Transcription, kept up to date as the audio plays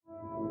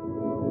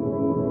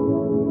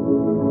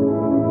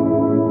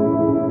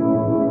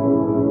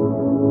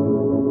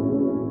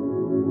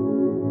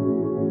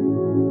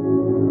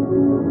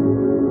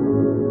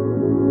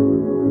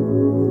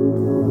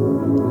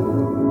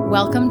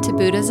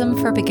Buddhism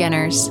for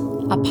Beginners,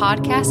 a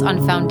podcast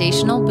on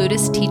foundational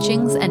Buddhist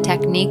teachings and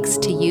techniques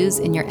to use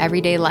in your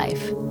everyday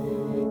life.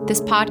 This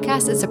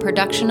podcast is a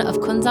production of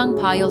Kunzang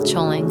Payul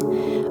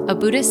Choling, a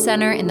Buddhist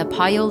center in the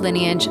Payul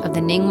lineage of the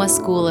Nyingma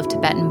school of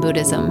Tibetan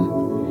Buddhism.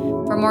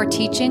 For more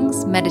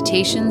teachings,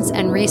 meditations,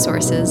 and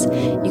resources,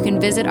 you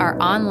can visit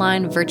our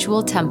online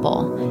virtual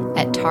temple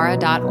at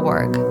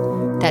tara.org.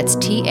 That's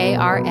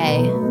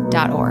TARA.org.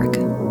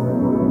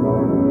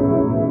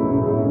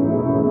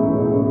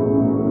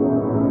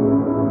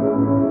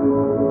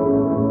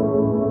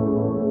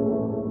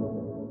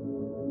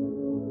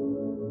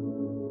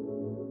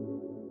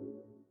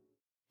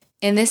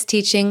 In this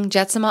teaching,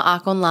 Jetsama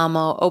Akon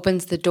Lamo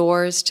opens the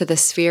doors to the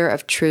sphere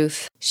of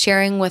truth,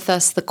 sharing with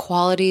us the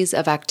qualities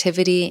of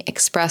activity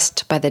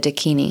expressed by the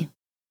Dakini.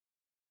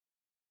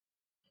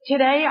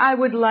 Today I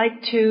would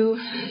like to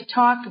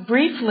talk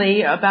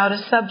briefly about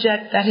a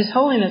subject that His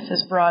Holiness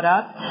has brought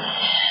up.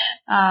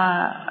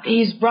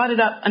 He's brought it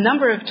up a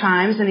number of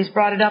times, and he's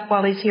brought it up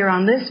while he's here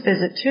on this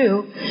visit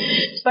too.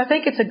 So I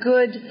think it's a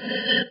good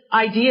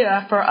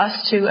idea for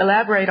us to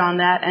elaborate on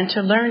that and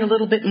to learn a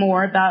little bit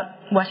more about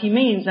what he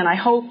means. And I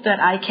hope that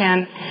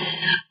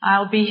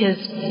I'll be his,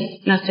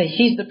 let's say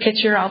he's the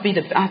pitcher, I'll be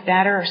the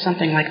batter or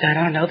something like that.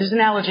 I don't know. There's an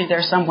analogy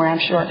there somewhere, I'm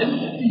sure.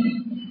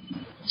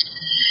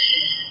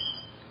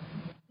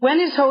 When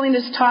His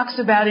Holiness talks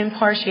about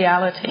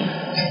impartiality,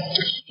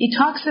 he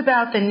talks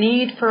about the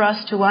need for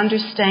us to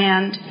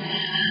understand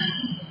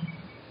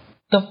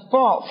the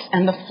faults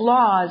and the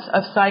flaws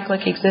of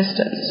cyclic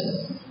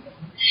existence.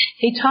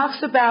 He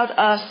talks about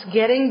us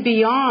getting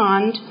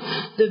beyond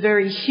the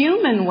very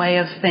human way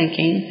of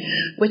thinking,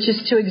 which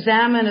is to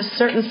examine a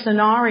certain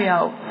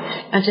scenario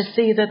and to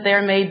see that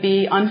there may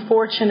be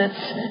unfortunates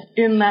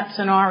in that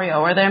scenario,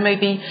 or there may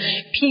be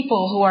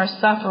people who are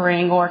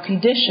suffering or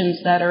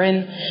conditions that are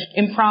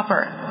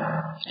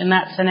improper in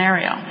that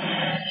scenario.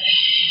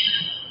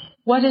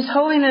 What His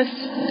Holiness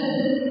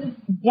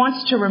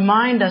wants to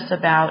remind us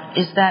about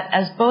is that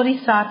as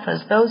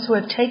bodhisattvas, those who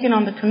have taken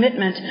on the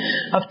commitment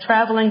of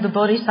traveling the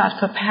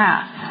bodhisattva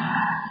path,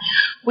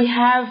 we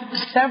have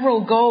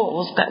several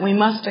goals that we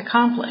must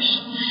accomplish.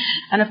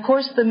 And of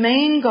course, the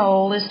main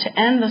goal is to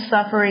end the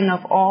suffering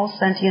of all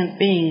sentient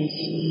beings.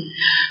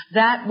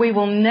 That we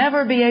will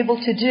never be able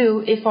to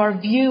do if our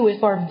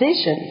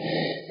vision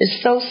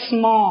is so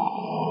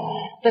small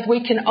that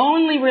we can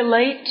only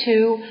relate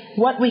to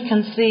what we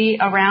can see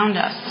around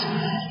us.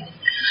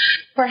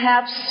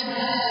 Perhaps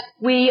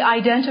we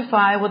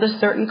identify with a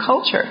certain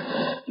culture.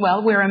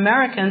 Well, we're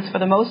Americans for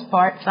the most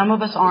part. Some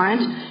of us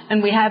aren't,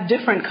 and we have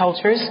different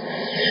cultures.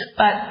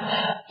 But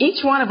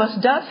each one of us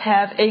does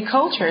have a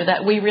culture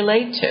that we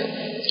relate to.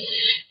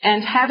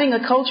 And having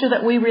a culture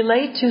that we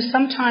relate to,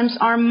 sometimes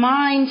our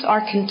minds are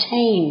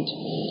contained.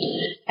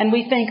 And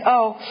we think,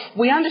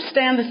 we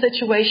understand the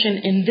situation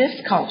in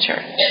this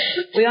culture.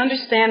 We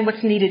understand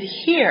what's needed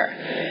here.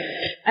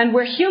 And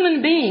we're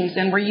human beings,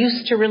 and we're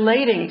used to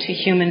relating to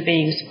human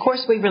beings. Of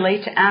course, we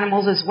relate to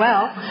animals as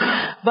well,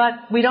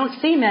 but we don't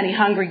see many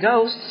hungry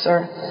ghosts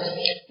or,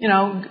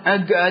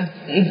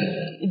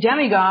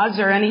 demigods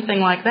or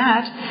anything like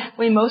that.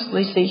 We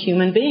mostly see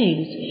human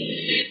beings.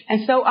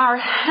 And so our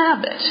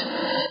habit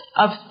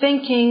of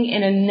thinking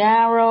in a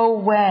narrow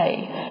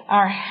way,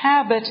 our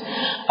habit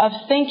of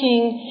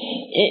thinking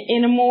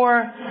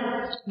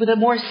with a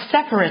more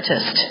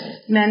separatist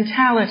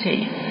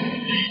mentality,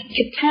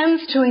 it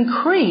tends to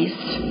increase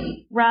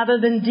rather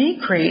than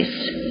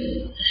decrease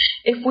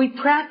if we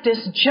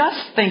practice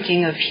just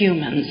thinking of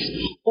humans,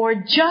 or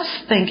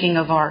just thinking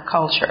of our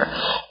culture,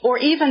 or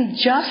even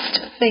just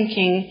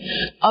thinking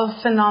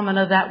of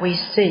phenomena that we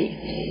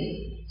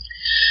see.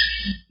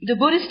 The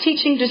Buddhist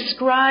teaching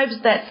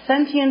describes that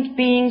sentient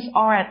beings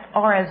are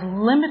as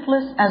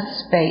limitless as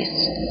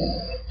space.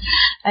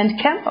 And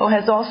Khenpo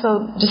has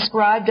also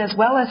described, as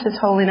well as His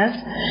Holiness,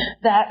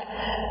 that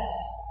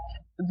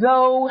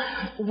though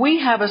we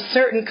have a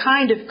certain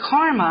kind of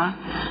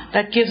karma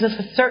that gives us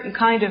a certain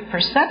kind of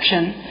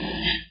perception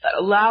that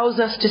allows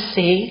us to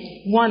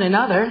see one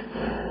another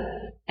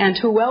and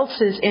who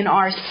else is in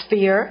our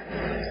sphere,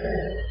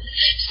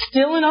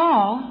 still in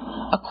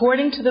all,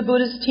 according to the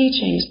Buddhist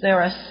teachings,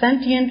 there are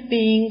sentient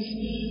beings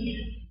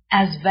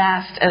as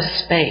vast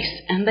as space,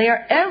 and they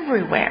are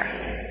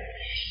everywhere.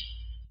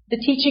 The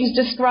teachings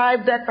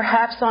describe that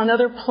perhaps on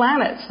other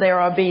planets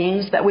there are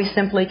beings that we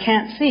simply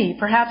can't see.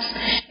 Perhaps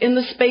in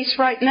the space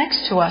right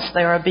next to us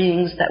there are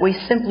beings that we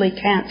simply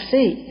can't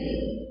see.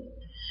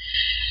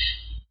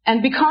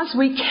 And because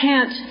we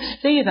can't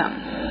see them,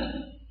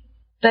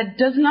 that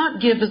does not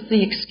give us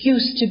the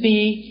excuse to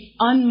be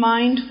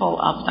unmindful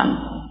of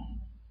them.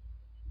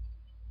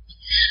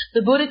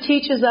 The Buddha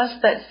teaches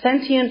us that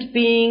sentient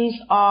beings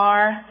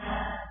are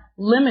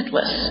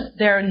limitless.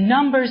 Their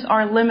numbers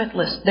are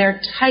limitless.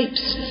 Their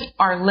types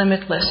are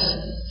limitless.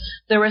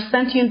 There are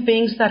sentient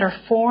beings that are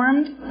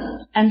formed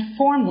and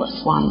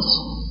formless ones.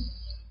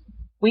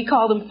 We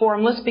call them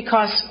formless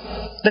because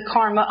the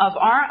karma of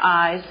our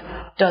eyes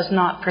does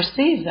not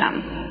perceive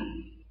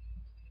them.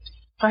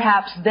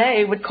 Perhaps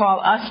they would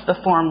call us the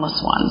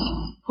formless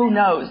ones. Who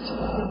knows?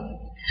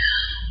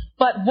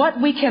 But what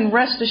we can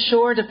rest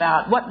assured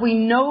about, what we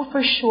know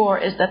for sure,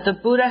 is that the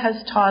Buddha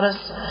has taught us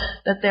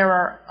that there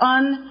are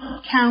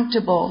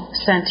uncountable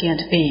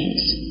sentient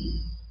beings.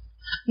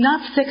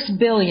 Not 6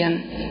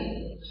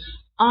 billion,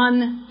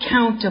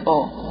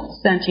 uncountable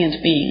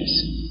sentient beings.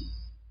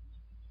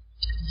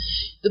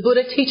 The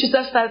Buddha teaches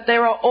us that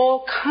there are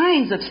all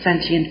kinds of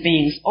sentient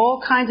beings,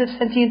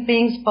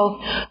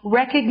 both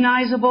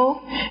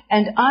recognizable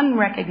and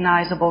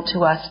unrecognizable to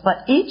us,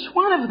 but each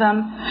one of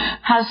them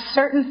has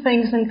certain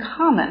things in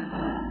common.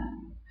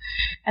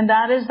 And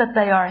that is that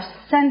they are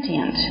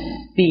sentient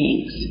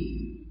beings.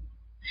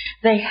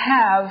 They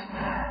have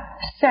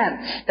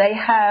sense, they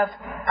have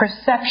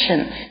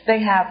perception,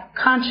 they have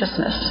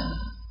consciousness.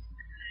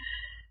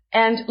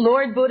 And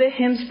Lord Buddha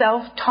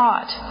himself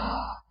taught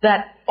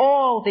that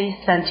all these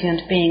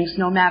sentient beings,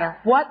 no matter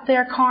what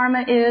their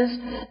karma is,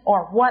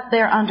 or what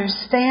their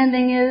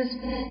understanding is,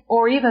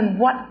 or even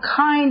what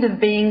kind of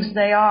beings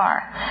they are,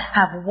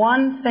 have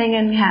one thing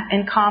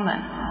in common.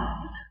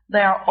 They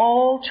are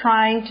all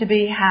trying to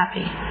be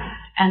happy,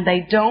 and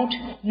they don't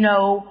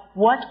know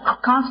what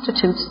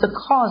constitutes the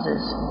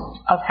causes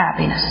of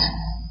happiness.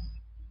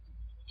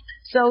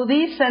 So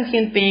these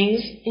sentient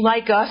beings,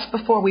 like us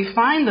before we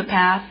find the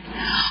path,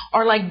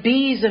 are like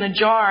bees in a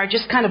jar,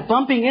 just kind of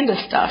bumping into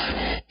stuff,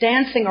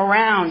 dancing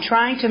around,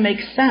 trying to make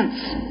sense,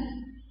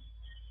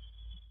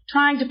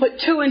 trying to put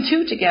 2 and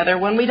 2 together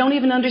when we don't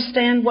even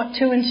understand what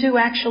 2 and 2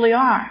 actually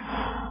are.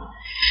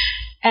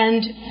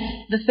 And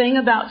the thing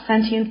about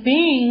sentient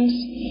beings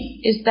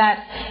is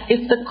that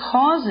if the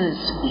causes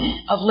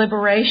of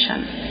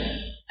liberation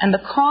and the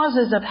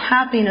causes of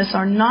happiness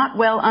are not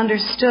well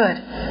understood,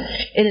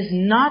 it is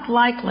not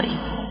likely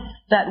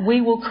that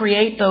we will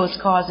create those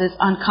causes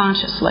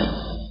unconsciously.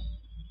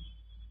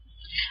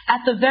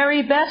 At the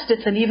very best,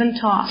 it's an even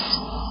toss.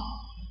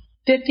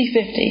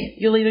 50-50.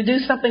 You'll either do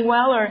something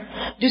well or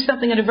do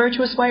something in a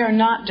virtuous way or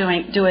not do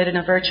it in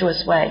a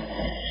virtuous way.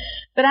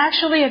 But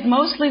actually, it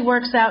mostly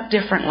works out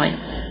differently.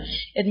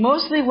 It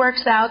mostly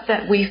works out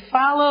that we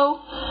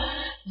follow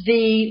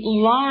the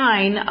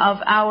line of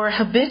our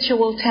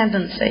habitual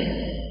tendency.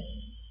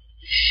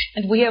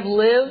 And we have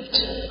lived,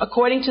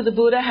 according to the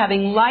Buddha,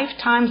 having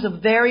lifetimes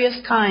of various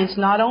kinds,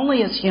 not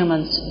only as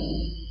humans,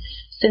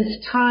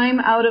 since time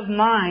out of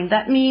mind.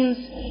 That means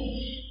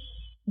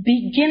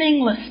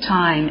beginningless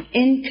time,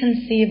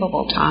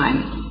 inconceivable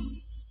time.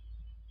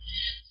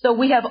 So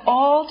we have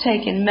all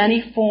taken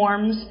many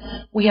forms,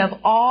 we have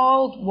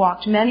all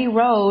walked many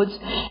roads,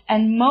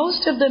 and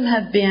most of them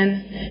have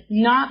been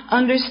not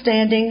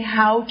understanding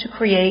how to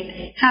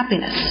create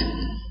happiness.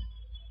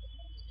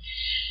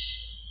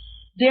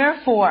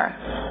 Therefore,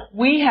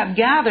 we have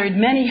gathered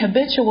many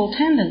habitual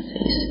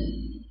tendencies,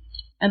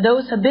 and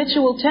those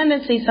habitual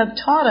tendencies have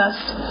taught us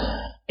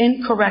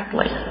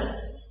incorrectly.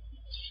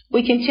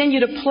 We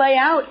continue to play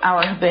out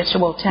our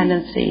habitual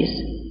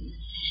tendencies.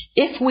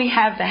 If we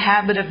have the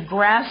habit of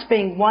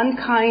grasping one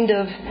kind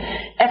of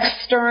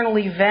external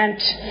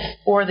event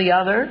or the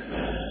other,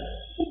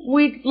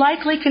 we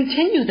likely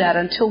continue that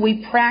until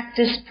we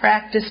practice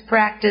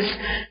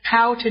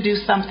how to do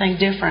something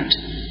different.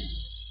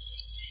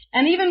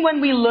 And even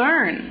when we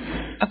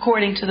learn,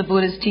 according to the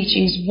Buddha's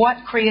teachings,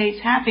 what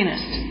creates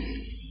happiness,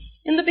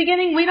 in the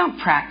beginning we don't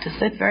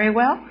practice it very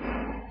well.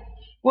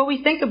 Well,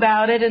 we think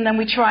about it and then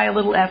we try a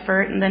little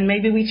effort and then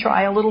maybe we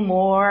try a little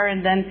more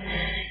and then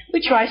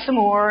we try some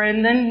more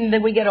and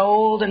then we get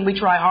old and we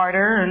try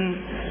harder. And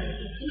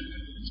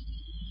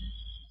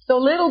so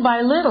little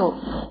by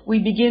little we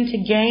begin to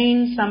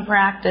gain some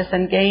practice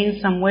and gain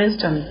some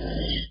wisdom.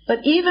 But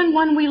even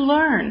when we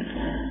learn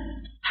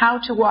how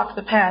to walk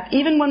the path,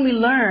 even when we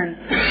learn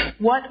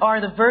what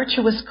are the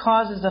virtuous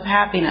causes of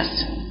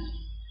happiness,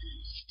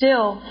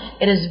 still,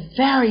 it is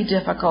very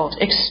difficult,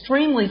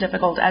 extremely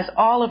difficult, as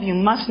all of you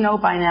must know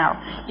by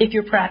now, if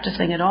you're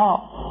practicing at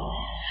all,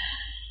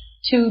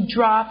 to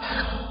drop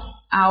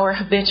our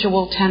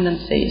habitual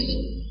tendencies.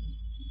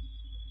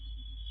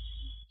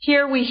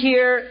 Here we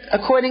hear,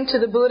 according to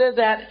the Buddha,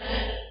 that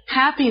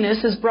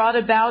happiness is brought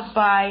about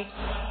by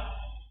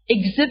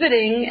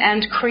exhibiting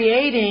and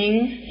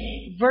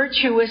creating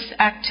virtuous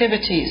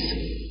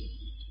activities.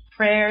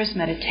 Prayers,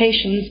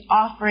 meditations,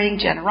 offering,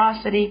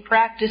 generosity,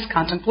 practice,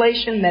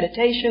 contemplation,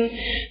 meditation.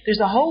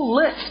 There's a whole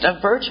list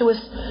of virtuous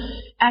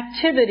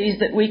activities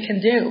that we can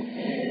do.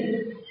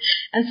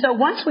 And so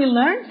once we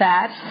learn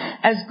that,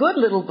 as good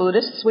little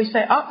Buddhists, we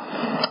say,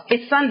 oh,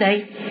 it's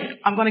Sunday,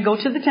 I'm going to go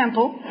to the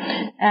temple,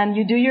 and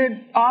you do your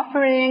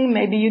offering,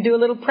 maybe you do a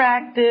little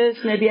practice,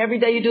 maybe every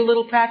day you do a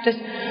little practice.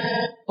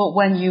 But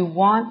when you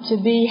want to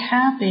be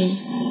happy,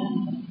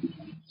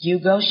 you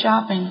go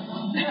shopping.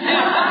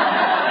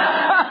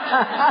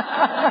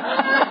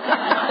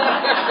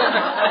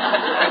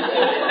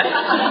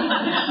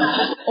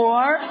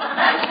 Or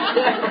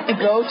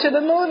go to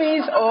the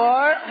movies,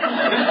 or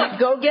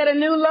go get a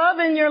new love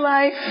in your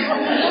life.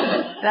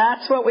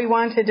 That's what we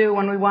want to do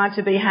when we want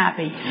to be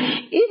happy.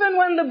 Even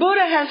when the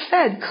Buddha has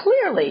said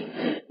clearly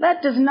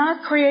that does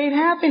not create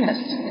happiness.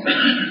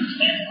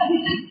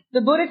 The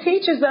Buddha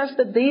teaches us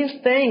that these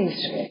things,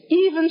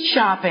 even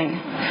shopping,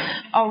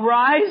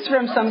 arise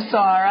from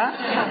samsara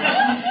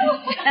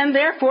and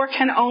therefore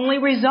can only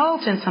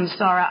result in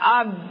samsara.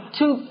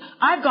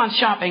 I've gone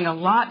shopping a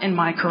lot in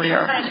my career.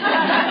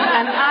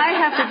 And I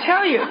have to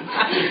tell you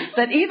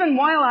that even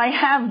while I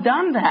have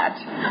done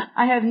that,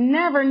 I have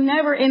never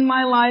in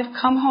my life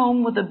come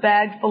home with a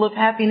bag full of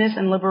happiness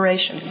and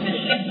liberation.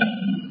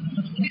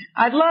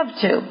 I'd love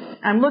to.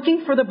 I'm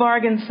looking for the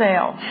bargain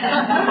sale.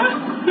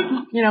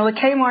 The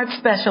Kmart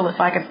special if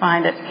I could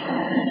find it.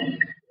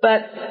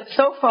 But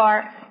so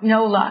far,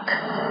 no luck.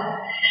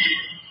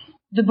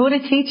 The Buddha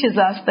teaches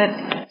us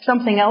that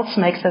something else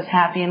makes us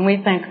happy, and we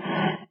think,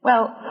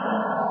 well,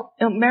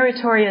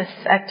 meritorious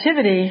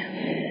activity,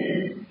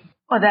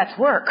 well, that's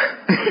work.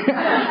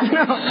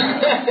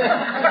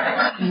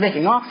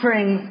 Making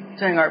offerings,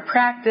 doing our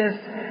practice,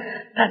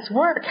 that's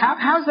work.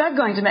 How's that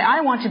going to make?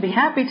 I want to be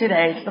happy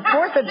today. It's the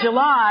 4th of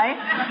July.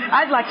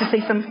 I'd like to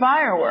see some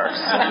fireworks.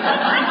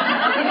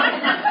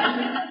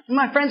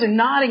 My friends are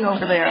nodding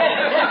over there.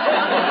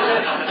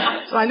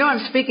 So I know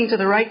I'm speaking to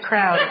the right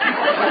crowd.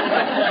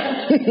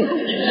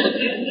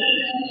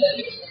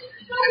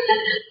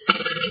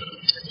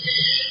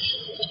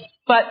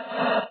 But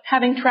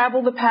having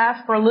traveled the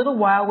path for a little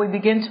while, we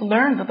begin to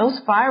learn that those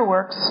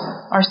fireworks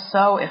are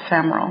so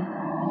ephemeral.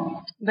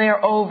 They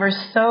are over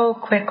so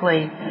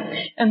quickly.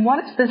 And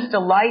what is this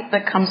delight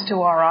that comes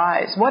to our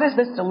eyes? What is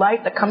this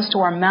delight that comes to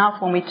our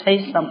mouth when we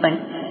taste something?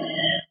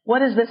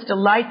 What is this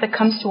delight that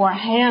comes to our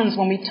hands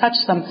when we touch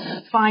some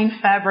fine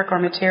fabric or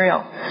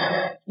material?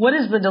 What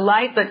is the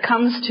delight that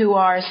comes to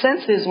our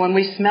senses when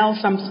we smell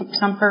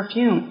some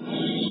perfume,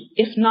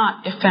 if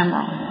not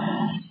ephemeral?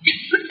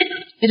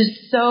 It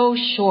is so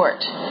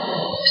short,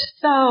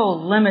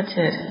 so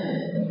limited.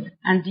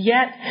 And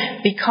yet,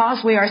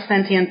 because we are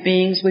sentient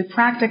beings, we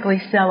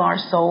practically sell our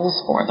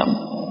souls for them.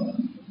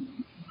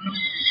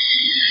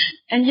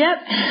 And yet,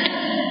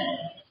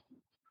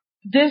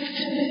 this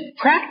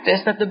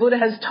practice that the Buddha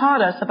has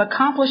taught us of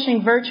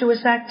accomplishing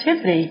virtuous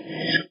activity,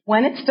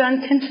 when it's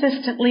done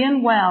consistently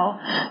and well,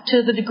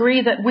 to the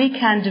degree that we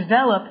can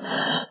develop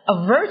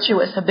a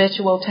virtuous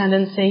habitual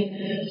tendency,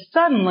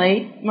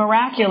 suddenly,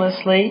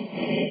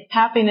 miraculously,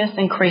 happiness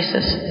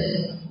increases.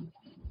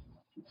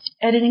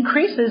 And it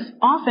increases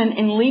often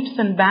in leaps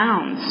and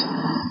bounds.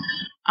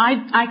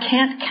 I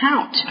can't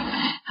count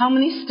how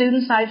many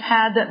students I've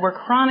had that were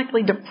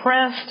chronically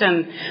depressed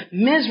and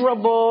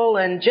miserable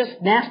and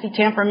just nasty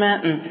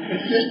temperament and,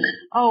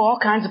 all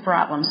kinds of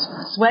problems.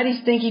 Sweaty,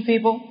 stinky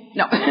people?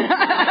 No.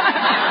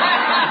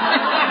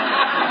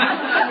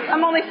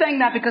 I'm only saying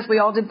that because we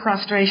all did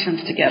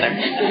prostrations together.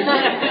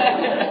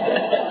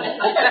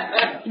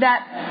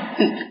 That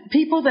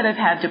people that have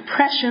had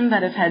depression,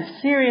 that have had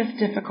serious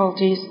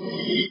difficulties,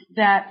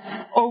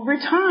 that over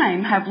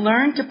time have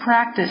learned to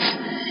practice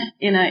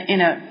in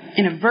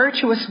a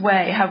virtuous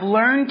way, have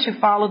learned to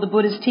follow the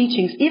Buddha's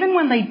teachings, even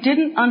when they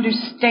didn't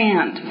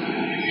understand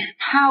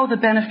how the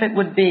benefit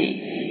would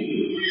be.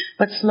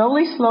 But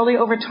slowly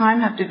over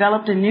time have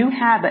developed a new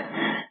habit.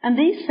 And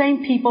these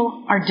same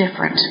people are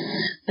different.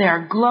 They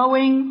are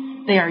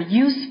glowing, they are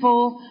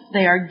useful,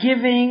 they are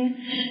giving,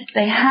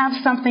 they have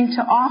something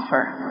to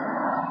offer.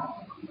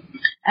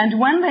 And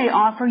when they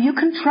offer, you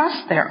can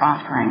trust their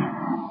offering,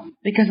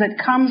 because it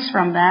comes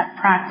from that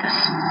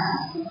practice.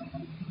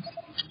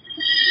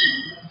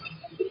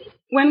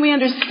 When we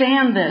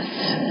understand this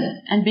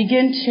and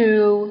begin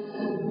to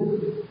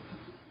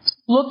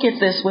look at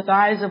this with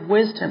eyes of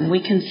wisdom,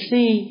 we can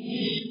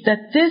see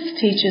that this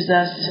teaches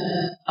us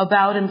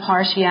about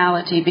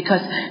impartiality,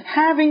 because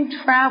having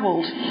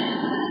traveled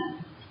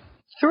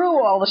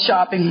through all the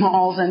shopping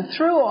malls and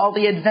through all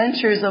the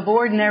adventures of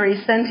ordinary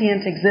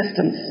sentient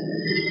existence,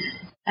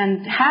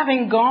 and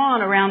having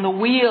gone around the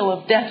wheel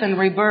of death and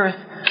rebirth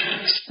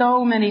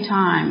so many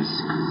times,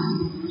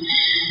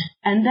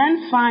 and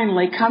then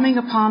finally coming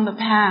upon the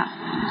path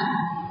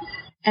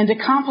and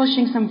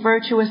accomplishing some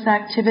virtuous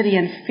activity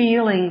and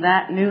feeling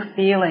that new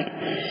feeling,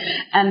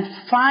 and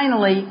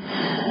finally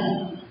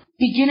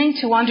beginning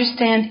to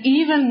understand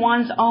even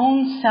one's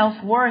own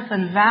self-worth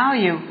and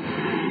value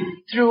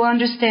through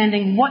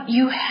understanding what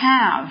you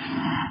have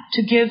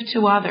to give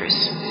to others.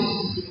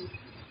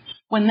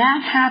 When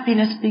that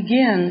happiness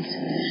begins,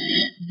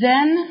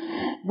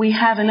 then we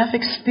have enough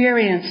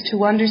experience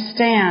to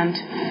understand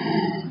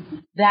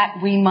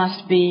that we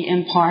must be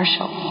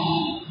impartial.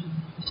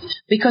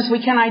 Because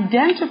we can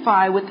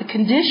identify with the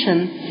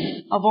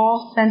condition of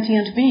all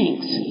sentient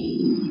beings.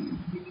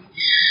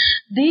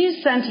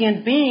 These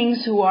sentient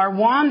beings who are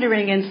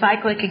wandering in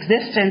cyclic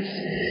existence,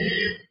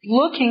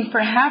 looking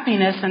for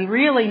happiness and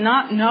really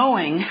not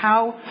knowing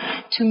how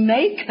to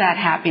make that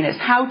happiness,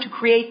 how to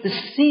create the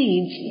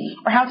seeds,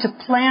 or how to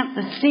plant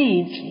the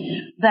seeds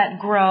that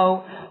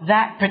grow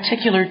that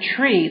particular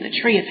tree, the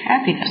tree of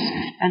happiness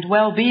and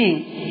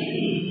well-being.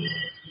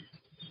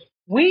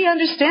 We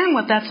understand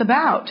what that's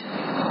about.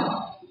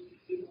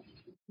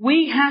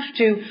 We have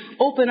to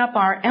open up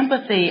our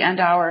empathy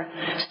and our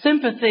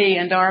sympathy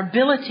and our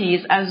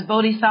abilities as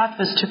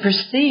bodhisattvas to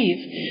perceive.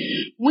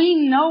 We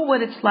know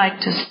what it's like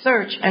to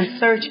search and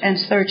search and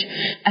search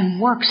and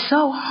work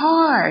so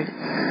hard.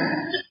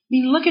 I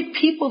mean, look at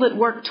people that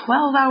work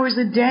 12 hours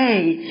a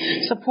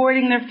day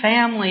supporting their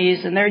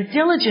families, and they're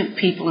diligent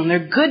people and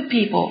they're good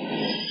people.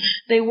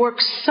 They work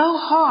so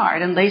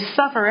hard and they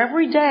suffer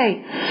every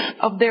day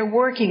of their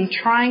working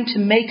trying to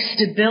make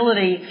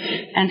stability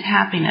and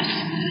happiness.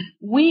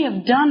 We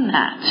have done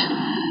that.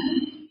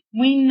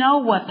 We know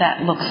what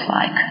that looks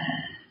like.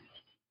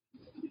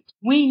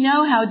 We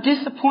know how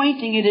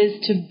disappointing it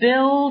is to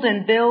build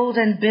and build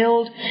and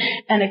build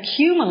and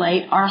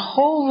accumulate our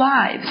whole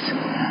lives.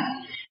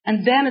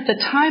 And then at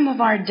the time of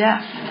our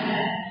death,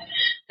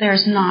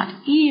 there's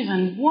not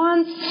even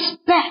one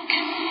speck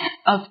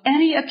of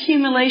any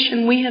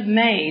accumulation we have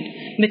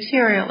made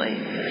materially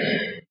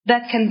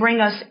that can bring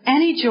us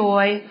any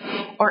joy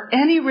or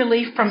any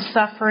relief from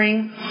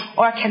suffering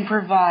or can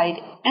provide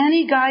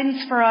any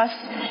guidance for us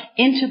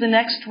into the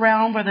next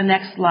realm or the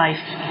next life.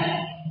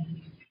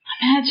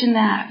 Imagine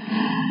that.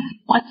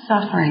 What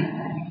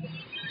suffering.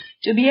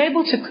 To be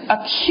able to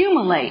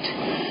accumulate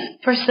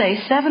for, say,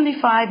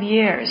 75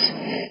 years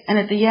and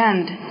at the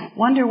end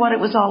wonder what it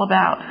was all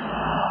about.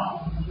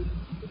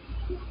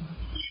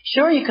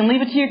 Sure, you can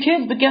leave it to your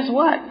kids, but guess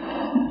what?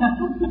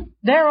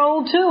 They're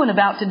old too and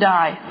about to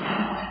die.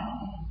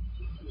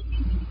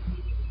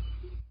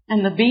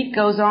 And the beat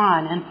goes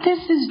on. And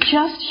this is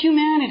just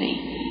humanity.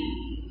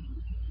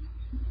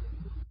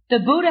 The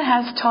Buddha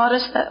has taught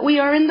us that we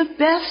are in the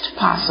best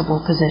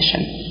possible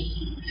position.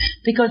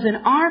 Because in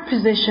our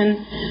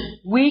position,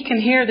 we can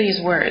hear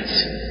these words.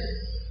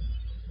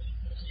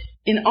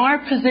 In our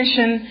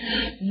position,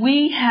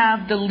 we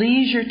have the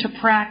leisure to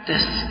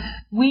practice.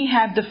 We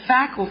have the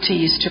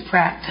faculties to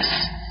practice.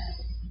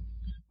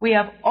 We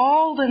have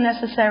all the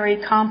necessary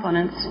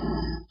components,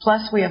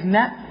 plus we have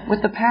met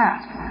with the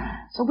path.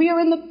 So we are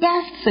in the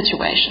best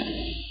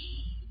situation.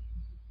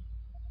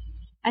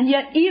 And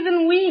yet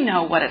even we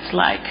know what it's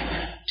like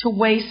to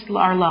waste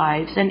our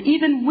lives, and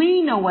even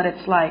we know what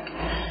it's like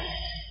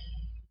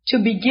to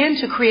begin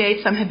to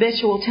create some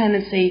habitual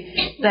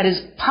tendency that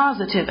is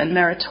positive and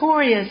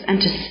meritorious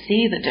and to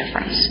see the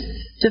difference,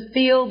 to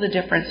feel the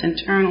difference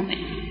internally.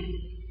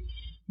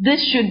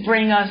 This should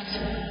bring us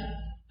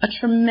a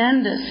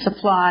tremendous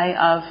supply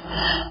of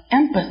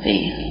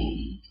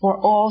empathy for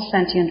all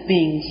sentient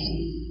beings.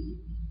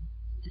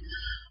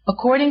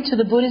 According to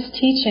the Buddhist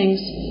teachings,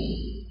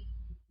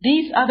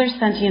 these other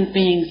sentient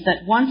beings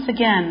that once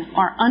again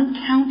are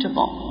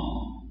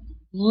uncountable,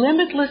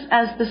 limitless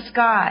as the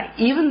sky,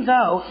 even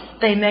though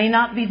they may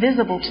not be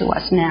visible to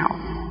us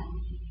now,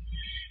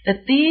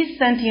 that these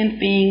sentient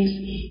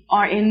beings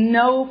are in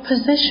no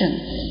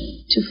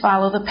position to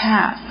follow the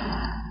path.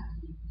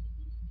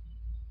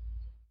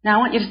 Now I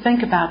want you to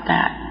think about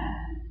that.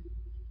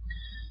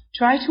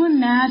 Try to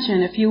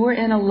imagine if you were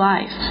in a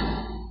life,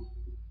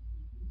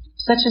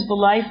 such as the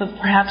life of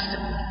perhaps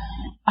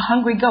a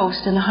hungry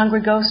ghost in the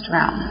hungry ghost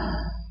realm,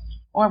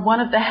 or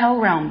one of the hell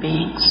realm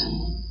beings,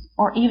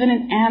 or even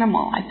an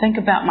animal. I think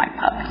about my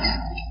puppies.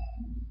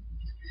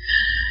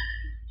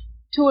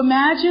 To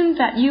imagine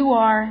that you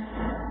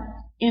are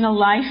in a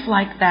life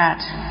like that,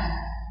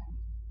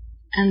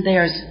 and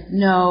there's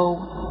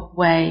no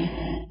way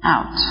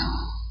out.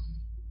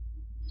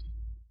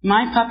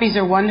 My puppies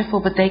are wonderful,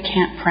 but they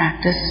can't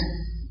practice.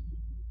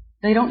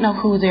 They don't know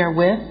who they're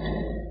with.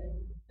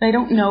 They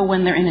don't know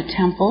when they're in a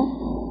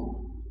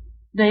temple.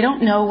 They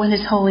don't know when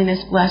His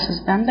Holiness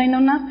blesses them. They know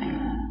nothing.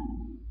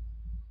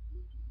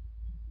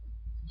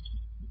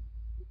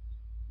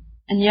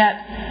 And yet,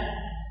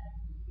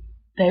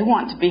 they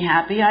want to be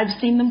happy. I've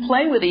seen them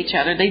play with each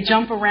other. They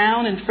jump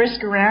around and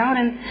frisk around,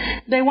 and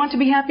they want to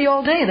be happy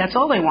all day. That's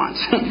all they want.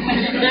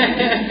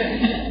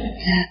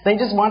 They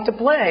just want to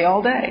play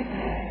all day.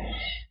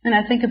 And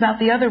I think about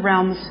the other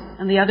realms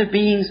and the other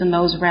beings in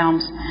those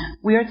realms.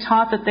 We are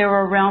taught that there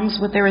are realms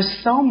where there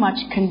is so much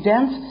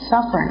condensed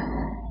suffering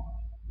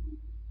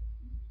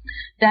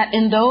that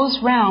in those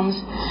realms,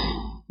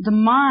 the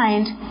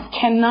mind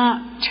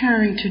cannot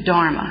turn to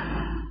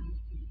Dharma,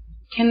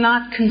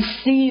 cannot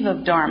conceive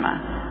of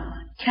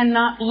Dharma,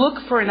 cannot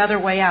look for another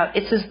way out.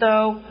 It's as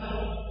though,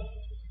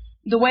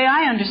 the way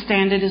I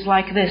understand it is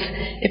like this.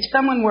 If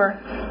someone were,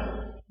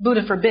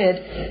 Buddha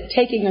forbid,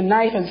 taking a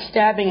knife and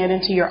stabbing it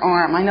into your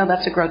arm. I know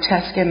that's a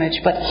grotesque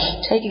image, but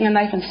taking a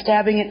knife and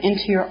stabbing it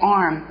into your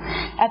arm.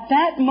 At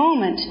that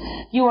moment,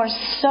 you are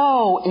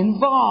so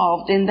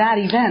involved in that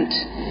event,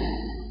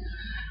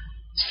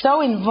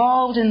 so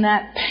involved in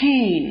that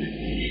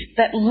pain,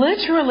 that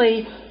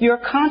literally your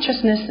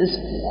consciousness is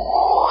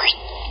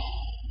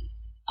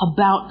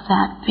about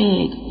that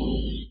big.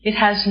 It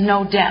has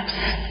no depth.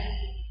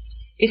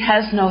 It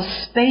has no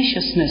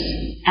spaciousness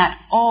at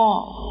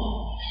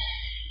all.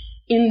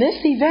 In this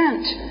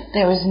event,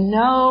 there is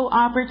no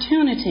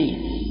opportunity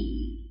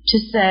to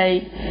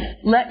say,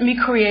 let me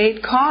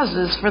create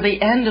causes for the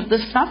end of the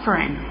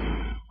suffering,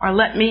 Or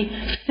let me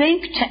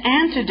think to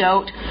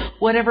antidote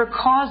whatever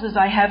causes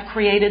I have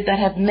created that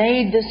have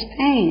made this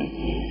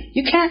pain.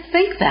 You can't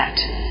think that.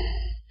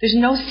 There's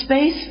no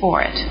space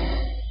for it.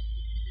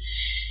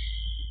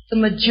 The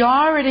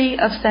majority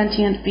of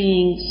sentient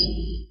beings,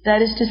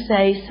 that is to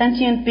say,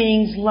 sentient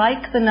beings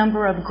like the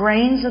number of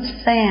grains of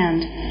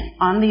sand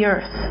on the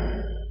earth,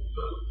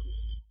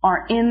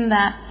 are in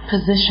that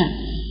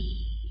position.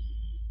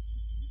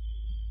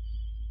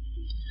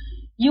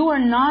 You are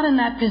not in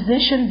that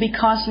position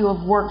because you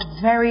have worked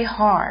very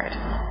hard.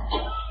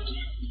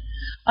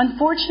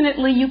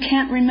 Unfortunately, you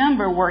can't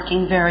remember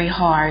working very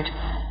hard.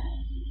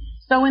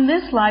 So in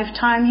this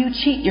lifetime, you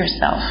cheat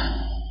yourself.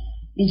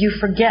 You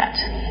forget.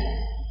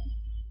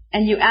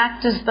 And you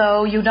act as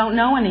though you don't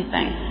know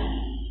anything.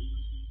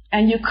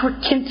 And you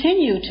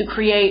continue to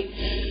create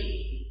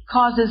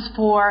causes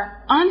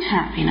for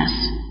unhappiness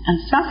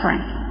and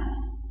suffering.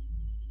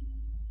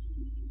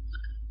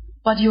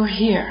 But you're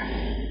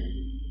here.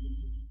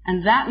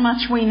 And that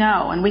much we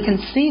know, and we can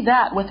see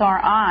that with our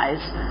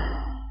eyes.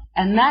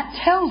 And that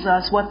tells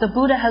us what the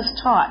Buddha has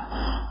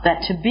taught,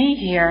 that to be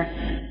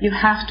here, you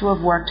have to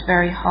have worked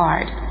very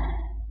hard.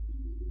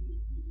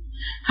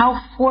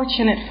 How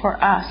fortunate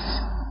for us,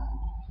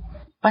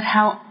 but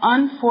how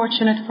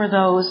unfortunate for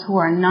those who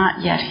are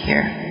not yet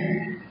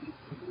here.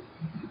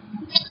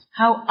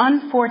 How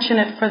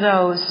unfortunate for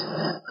those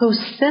who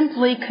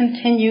simply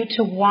continue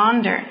to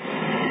wander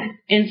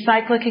in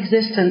cyclic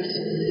existence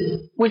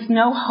with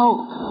no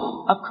hope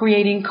of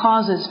creating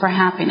causes for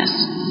happiness.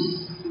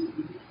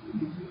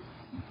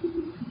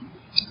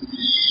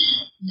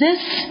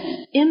 This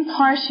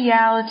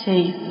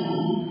impartiality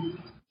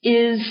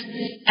is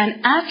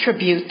an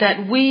attribute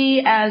that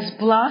we as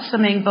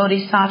blossoming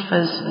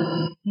bodhisattvas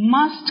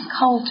must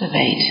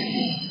cultivate.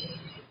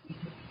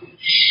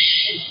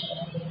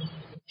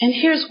 And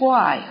here's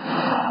why.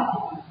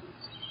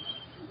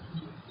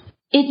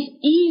 It's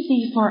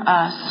easy for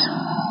us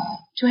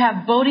to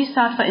have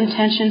bodhisattva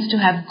intentions, to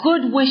have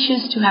good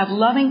wishes, to have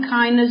loving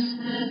kindness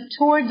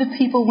toward the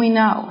people we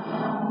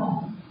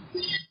know,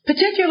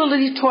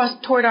 particularly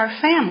toward our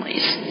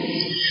families.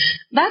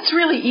 That's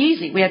really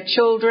easy. We have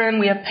children,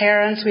 we have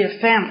parents, we have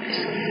families.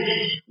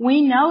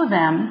 We know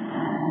them.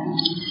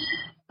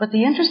 But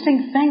the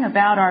interesting thing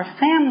about our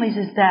families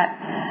is that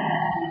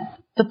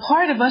the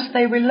part of us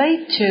they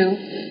relate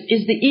to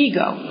is the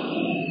ego.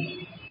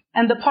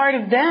 And the part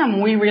of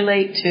them we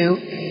relate to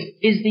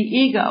is the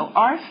ego.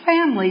 Our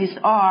families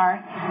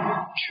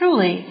are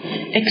truly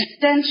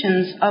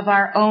extensions of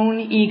our own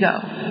ego.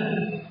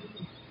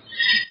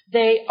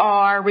 They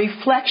are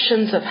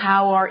reflections of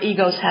how our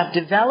egos have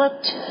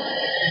developed.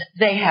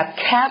 They have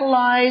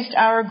catalyzed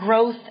our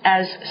growth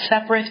as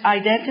separate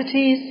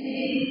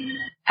identities,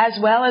 as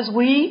well as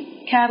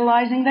we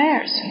catalyzing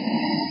theirs.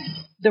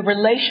 The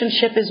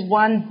relationship is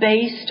one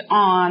based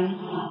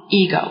on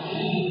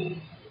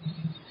ego.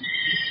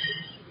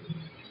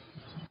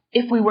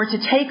 If we were to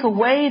take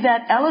away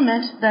that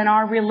element, then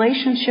our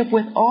relationship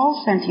with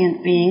all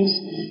sentient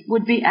beings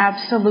would be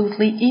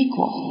absolutely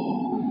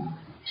equal.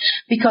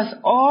 Because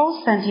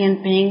all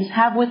sentient beings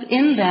have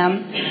within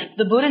them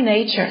the Buddha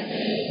nature,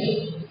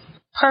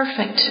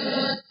 perfect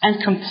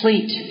and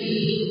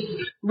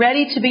complete,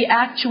 ready to be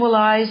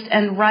actualized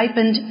and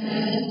ripened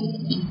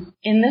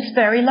in this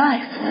very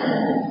life.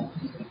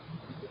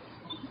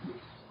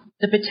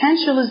 The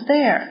potential is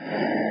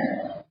there.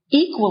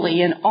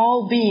 Equally in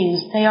all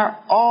beings, they are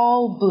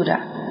all Buddha.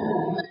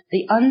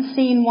 The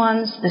unseen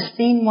ones, the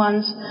seen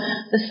ones,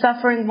 the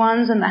suffering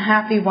ones and the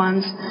happy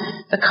ones,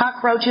 the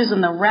cockroaches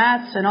and the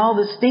rats and all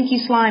the stinky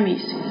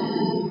slimies.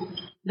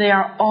 They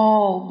are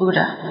all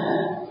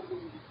Buddha.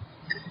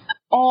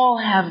 All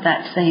have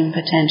that same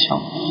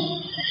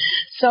potential.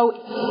 So,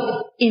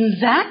 in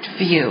that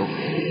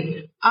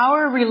view,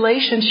 our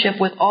relationship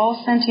with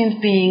all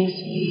sentient beings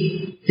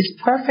is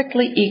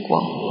perfectly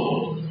equal.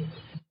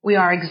 We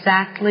are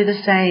exactly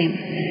the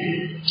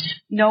same.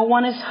 No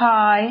one is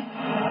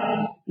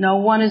high, no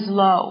one is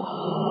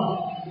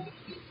low.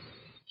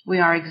 We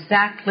are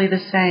exactly the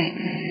same.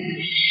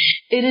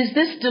 It is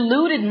this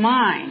deluded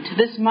mind,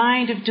 this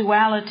mind of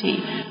duality,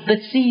 that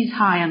sees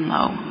high and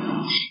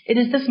low. It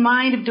is this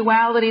mind of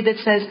duality that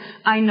says,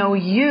 I know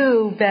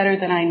you better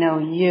than I know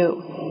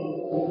you.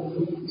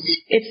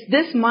 It's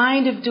this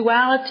mind of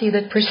duality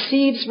that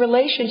perceives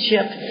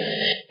relationship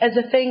as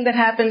a thing that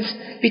happens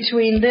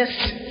between this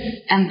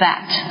and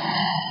that.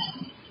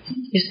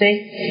 You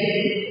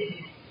see?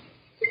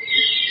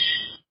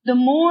 The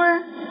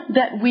more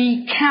that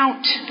we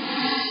count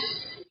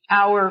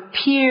our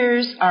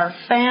peers, our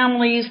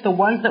families, the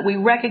ones that we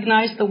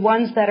recognize, the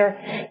ones that are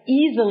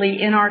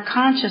easily in our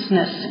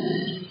consciousness,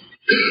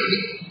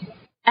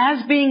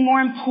 as being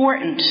more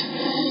important,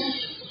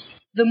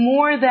 the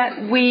more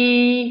that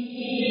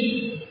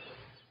we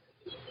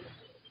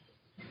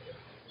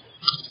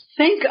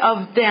think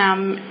of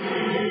them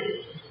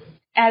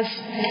as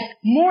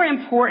more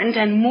important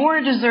and more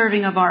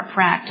deserving of our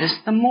practice,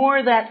 the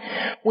more that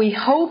we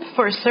hope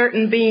for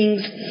certain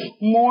beings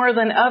more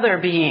than other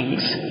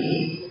beings.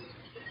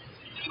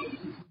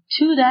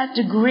 To that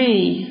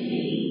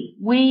degree,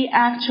 we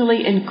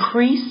actually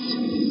increase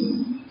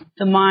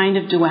the mind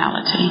of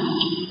duality.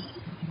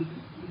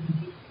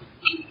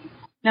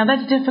 Now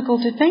that's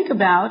difficult to think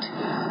about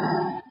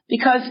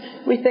because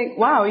we think,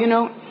 wow,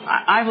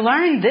 I've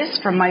learned this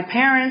from my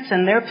parents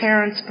and their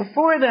parents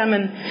before them,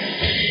 and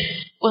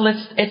well,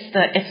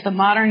 it's the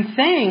modern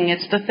thing.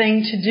 It's the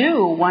thing to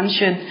do. One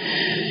should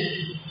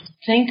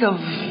think of,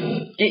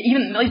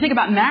 even you think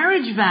about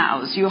marriage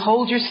vows. You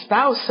hold your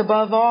spouse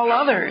above all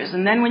others,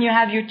 and then when you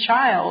have your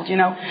child,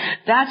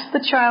 that's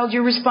the child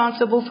you're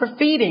responsible for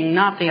feeding,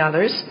 not the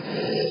others.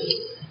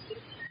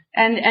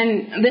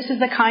 And this is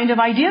the kind of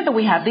idea that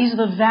we have. These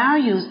are the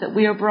values that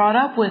we are brought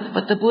up with.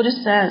 But the Buddha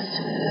says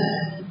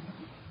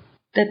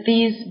that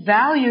these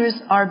values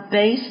are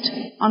based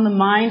on the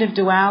mind of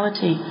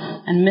duality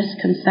and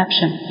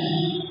misconception.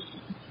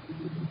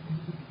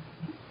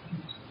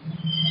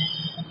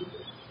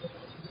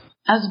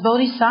 As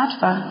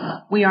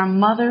Bodhisattva, we are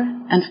mother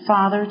and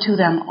father to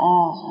them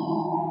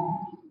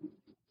all.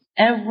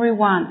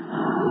 Everyone.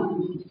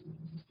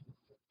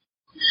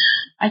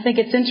 I think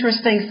it's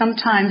interesting,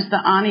 sometimes the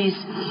Anis,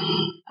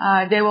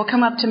 they will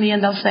come up to me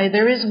and they'll say,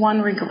 there is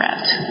one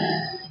regret.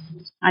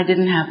 I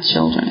didn't have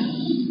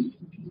children.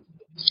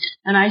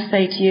 And I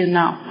say to you,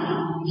 no.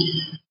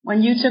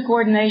 When you took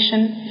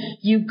ordination,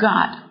 you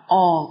got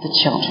all the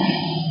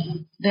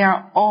children. They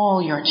are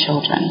all your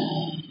children.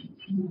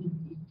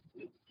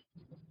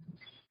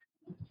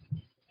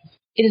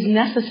 It is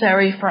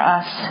necessary for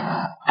us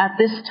at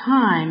this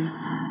time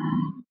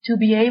to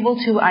be able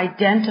to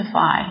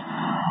identify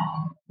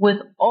with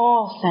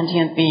all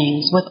sentient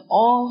beings, with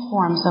all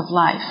forms of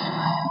life.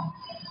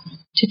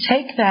 To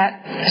take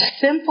that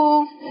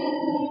simple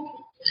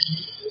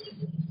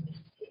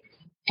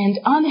and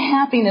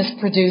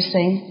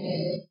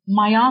unhappiness-producing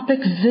myopic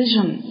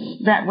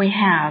vision that we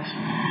have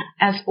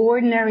as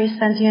ordinary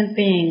sentient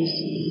beings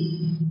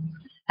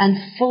and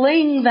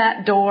fling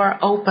that door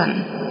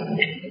open.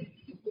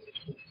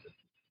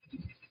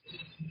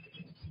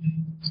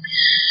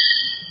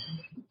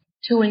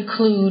 To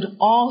include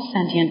all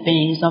sentient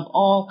beings of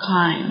all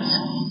kinds.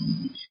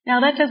 Now,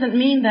 that doesn't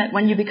mean that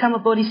when you become a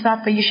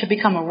bodhisattva, you should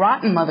become a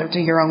rotten mother to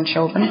your own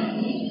children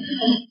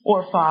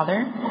or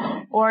father,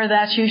 or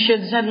that you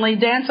should suddenly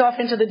dance off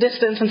into the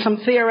distance in some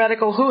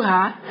theoretical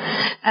hoo-ha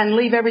and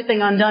leave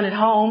everything undone at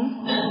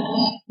home.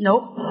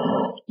 Nope.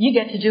 You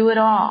get to do it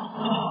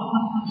all.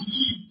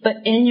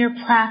 But in your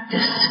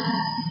practice,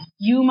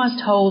 you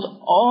must hold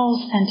all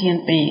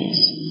sentient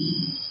beings.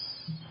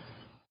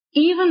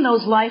 Even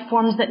those life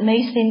forms that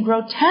may seem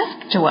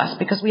grotesque to us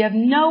because we have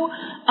no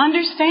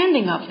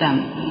understanding of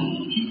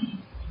them,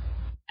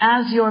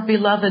 as your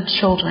beloved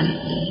children.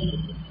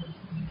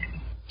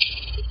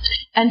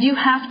 And you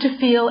have to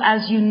feel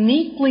as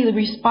uniquely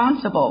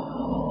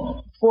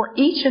responsible for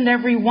each and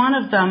every one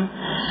of them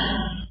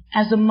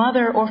as a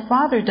mother or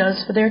father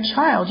does for their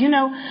child.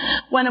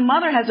 When a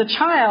mother has a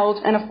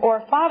child or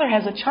a father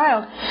has a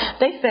child,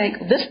 they think,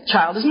 this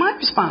child is my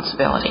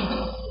responsibility.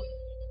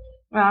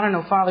 Well, I don't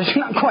know, fathers are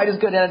not quite as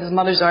good at it as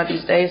mothers are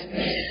these days.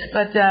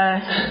 But,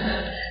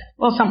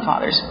 some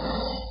fathers.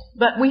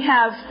 But we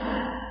have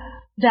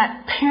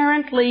that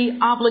parently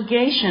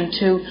obligation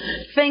to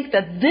think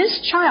that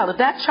this child, if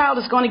that child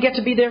is going to get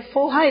to be their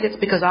full height, it's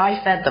because I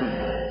fed them.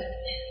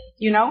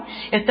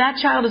 If that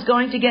child is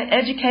going to get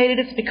educated,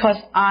 it's because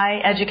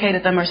I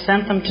educated them or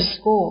sent them to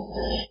school.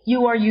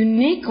 You are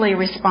uniquely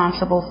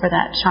responsible for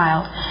that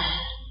child.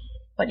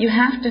 But you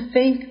have to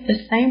think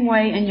the same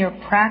way in your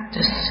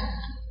practice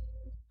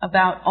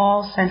about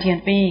all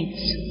sentient beings.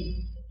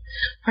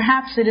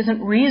 Perhaps it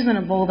isn't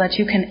reasonable that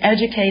you can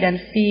educate and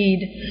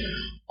feed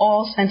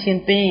all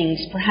sentient beings.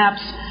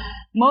 Perhaps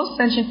most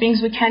sentient beings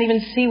we can't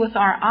even see with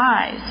our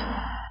eyes.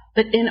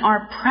 But in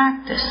our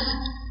practice,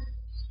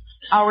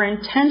 our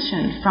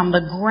intention from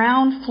the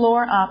ground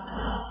floor up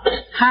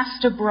has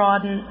to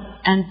broaden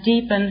and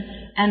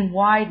deepen and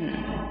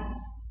widen,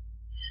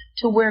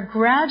 to where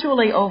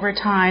gradually over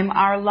time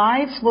our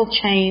lives will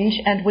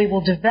change and we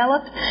will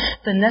develop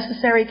the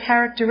necessary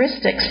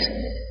characteristics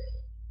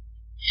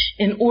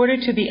in order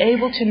to be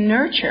able to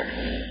nurture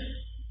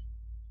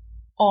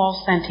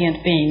all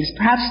sentient beings.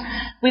 Perhaps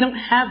we don't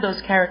have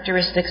those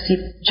characteristics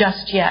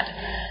just yet,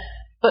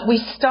 but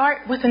we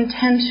start with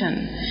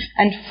intention,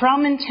 and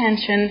from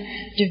intention,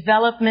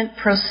 development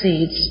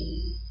proceeds.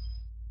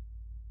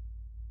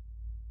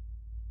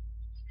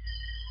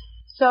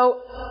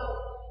 So,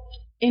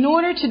 in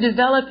order to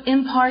develop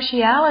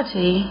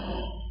impartiality,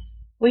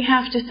 we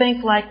have to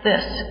think like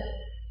this.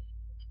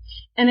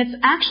 And it's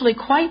actually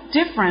quite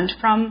different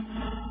from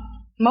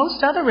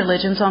most other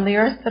religions on the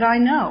earth that I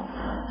know.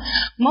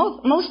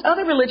 Most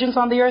other religions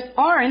on the earth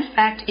are, in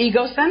fact,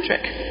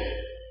 egocentric.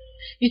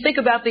 You think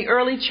about the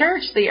early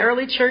church. The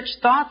early church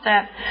thought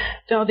that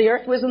the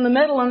earth was in the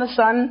middle and the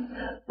sun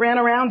ran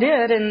around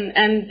it,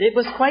 and it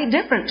was quite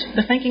different.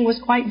 The thinking was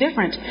quite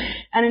different.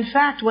 And in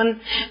fact, when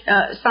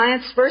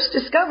science first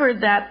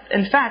discovered that,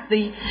 in fact,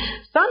 the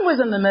sun was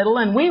in the middle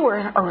and we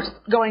were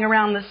going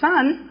around the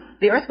sun,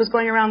 the earth was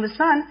going around the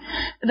sun,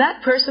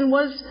 that person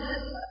was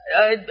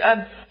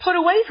put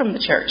away from the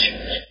church.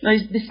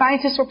 The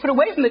scientists were put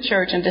away from the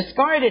church and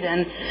discarded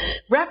and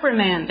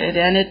reprimanded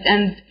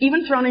and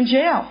even thrown in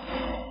jail.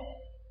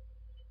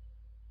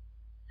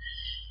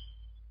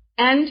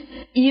 And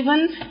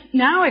even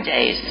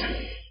nowadays,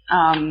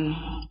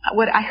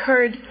 what I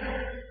heard,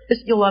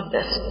 you'll love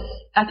this.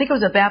 I think it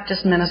was a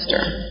Baptist minister.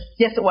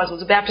 Yes, it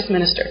was a Baptist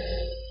minister.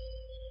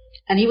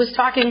 And he was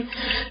talking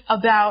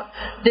about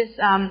this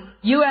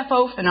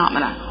UFO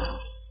phenomena.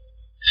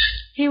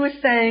 He was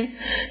saying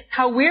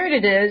how weird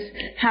it is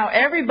how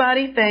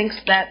everybody thinks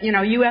that,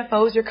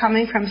 UFOs are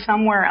coming from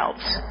somewhere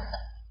else.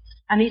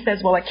 And he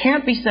says, well, it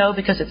can't be so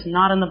because it's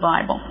not in the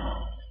Bible.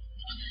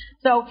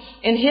 So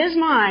in his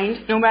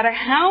mind, no matter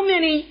how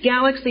many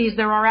galaxies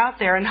there are out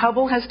there, and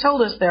Hubble has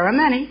told us there are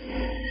many,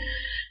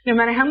 no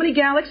matter how many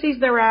galaxies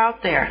there are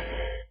out there,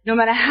 no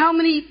matter how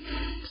many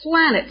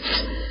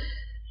planets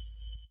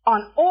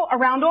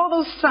around all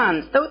those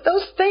suns,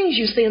 those things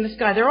you see in the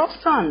sky, they're all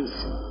suns.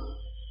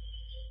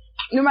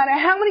 No matter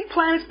how many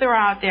planets there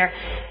are out there,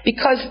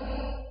 because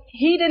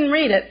he didn't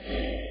read it,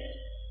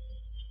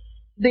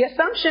 the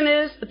assumption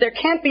is that there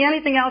can't be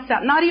anything else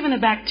out, not even a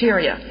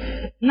bacteria.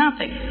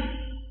 Nothing.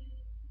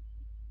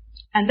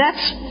 And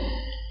that's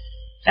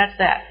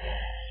that.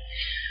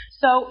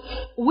 So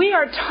we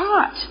are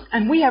taught,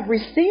 and we have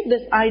received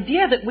this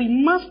idea that we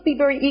must be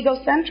very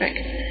egocentric,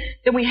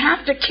 that we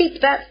have to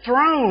keep that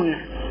throne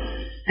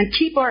and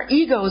keep our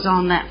egos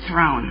on that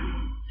throne.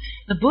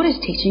 The Buddha's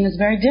teaching is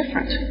very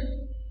different.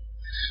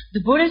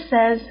 The Buddha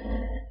says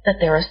that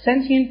there are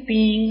sentient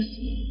beings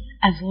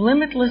as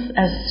limitless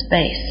as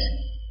space.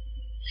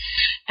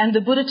 And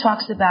the Buddha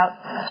talks about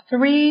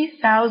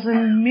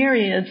 3,000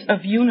 myriads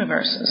of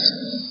universes.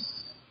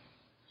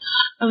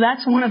 Well,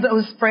 that's one of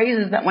those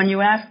phrases that when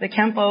you ask the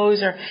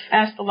Khenpos or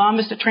ask the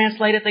Lamas to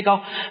translate it, they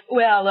go,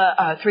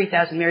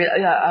 3,000 myriad,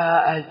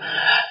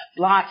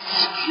 lots.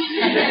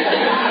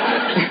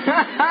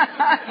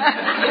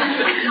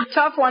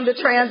 Tough one to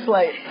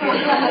translate.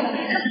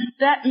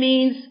 That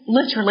means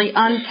literally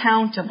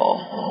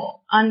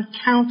uncountable,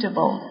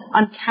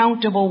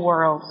 uncountable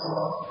worlds,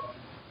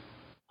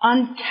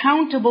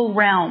 uncountable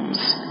realms.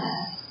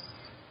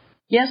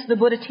 Yes, the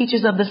Buddha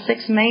teaches of the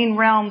 6 main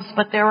realms,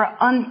 but there are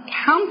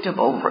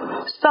uncountable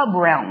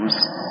sub-realms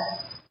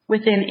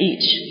within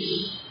each.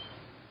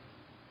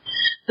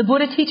 The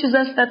Buddha teaches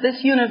us that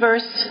this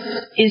universe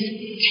is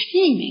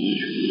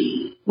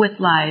teeming with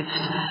life,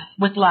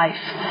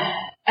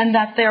 and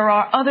that there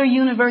are other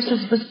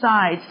universes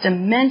besides,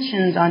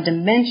 dimensions on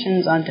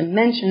dimensions on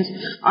dimensions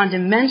on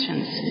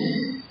dimensions.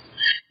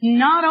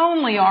 Not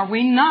only are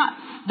we not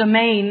the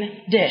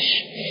main dish,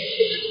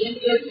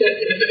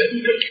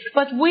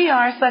 but we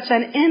are such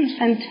an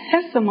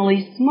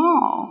infinitesimally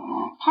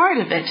small part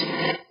of it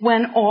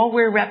when all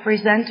we're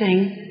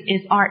representing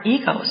is our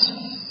egos.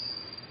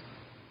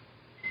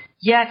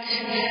 Yet,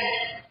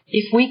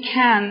 if we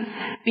can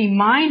be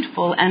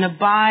mindful and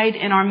abide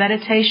in our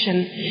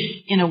meditation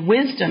in a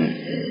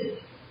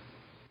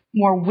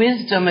more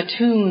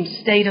wisdom-attuned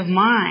state of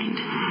mind,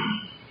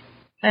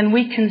 then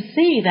we can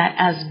see that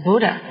as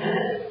Buddha,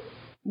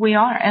 we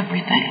are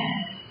everything.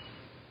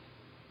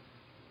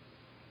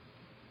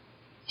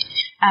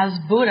 As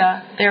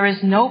Buddha, there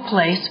is no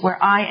place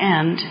where I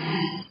end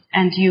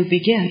and you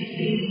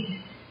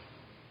begin.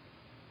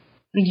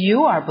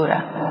 You are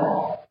Buddha.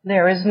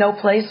 There is no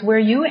place where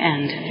you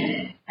end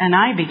and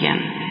I begin.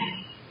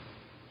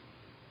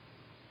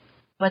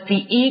 But the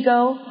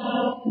ego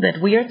that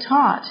we are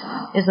taught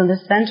is in the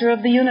center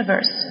of the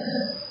universe.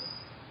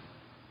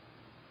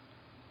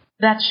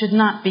 That should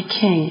not be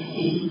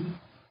king.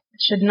 It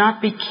should not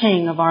be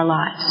king of our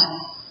lives.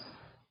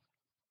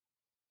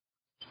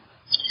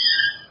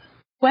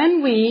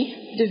 When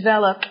we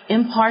develop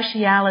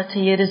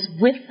impartiality, it is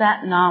with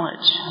that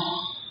knowledge.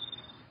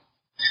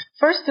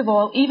 First of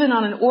all, even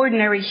on an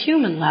ordinary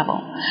human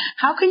level,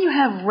 how can you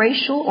have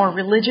racial or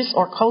religious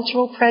or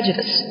cultural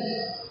prejudice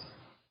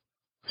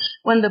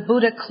when the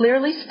Buddha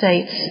clearly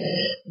states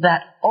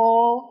that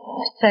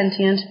all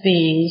sentient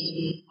beings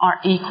are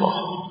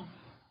equal?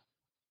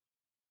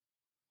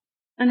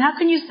 And how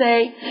can you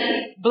say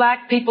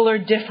black people are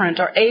different,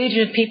 or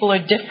Asian people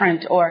are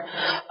different, or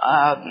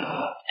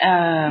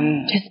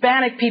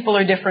Hispanic people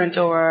are different,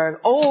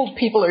 or old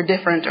people are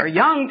different, or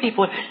young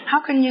people? How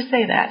can you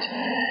say that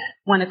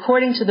when,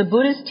 according to the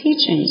Buddha's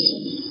teachings,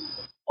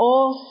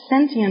 all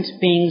sentient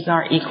beings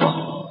are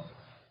equal?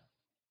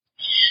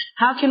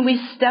 How can we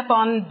step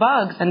on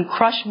bugs and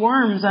crush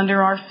worms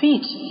under our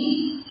feet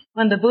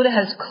when the Buddha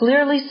has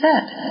clearly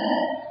said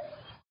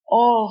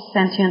all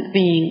sentient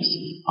beings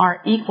are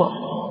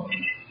equal?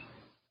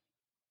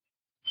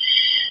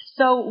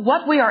 So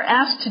what we are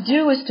asked to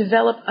do is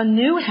develop a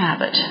new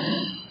habit,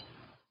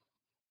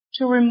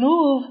 to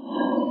remove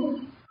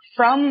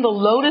from the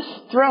lotus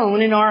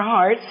throne in our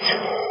hearts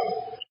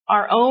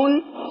our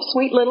own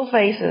sweet little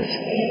faces,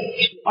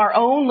 our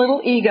own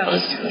little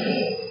egos,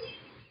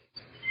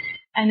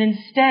 and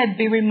instead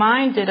be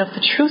reminded of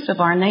the truth of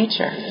our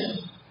nature.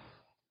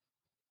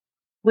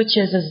 which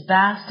is as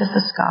vast as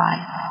the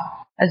sky,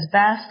 as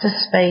vast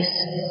as space,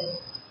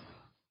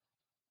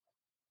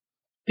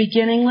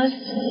 beginningless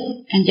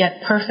and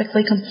yet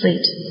perfectly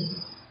complete.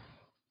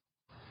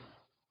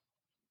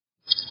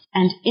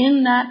 And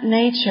in that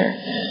nature,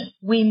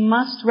 we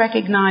must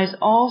recognize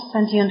all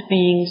sentient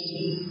beings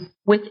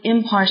with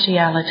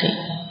impartiality.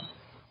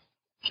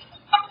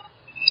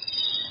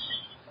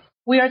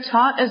 We are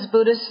taught as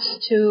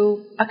Buddhists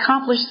to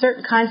accomplish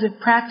certain kinds of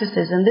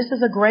practices, and this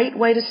is a great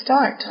way to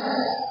start.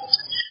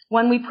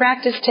 When we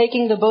practice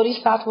taking the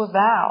Bodhisattva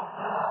vow,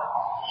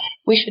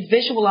 we should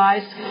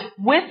visualize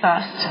with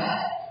us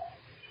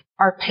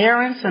our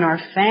parents and our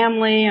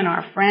family and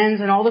our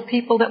friends and all the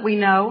people that we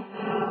know.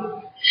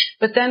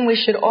 But then we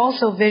should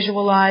also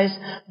visualize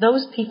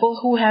those people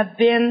who have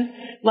been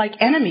like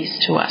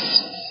enemies to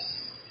us.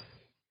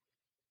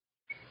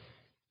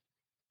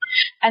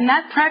 And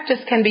that practice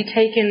can be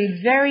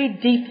taken very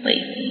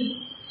deeply,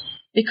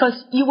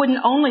 because you wouldn't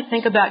only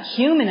think about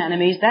human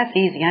enemies. That's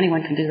easy.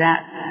 Anyone can do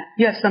that.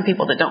 You have some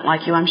people that don't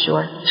like you, I'm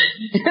sure.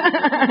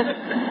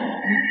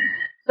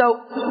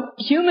 So,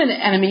 human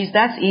enemies,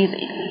 that's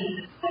easy.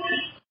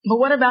 But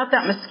what about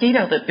that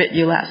mosquito that bit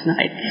you last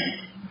night?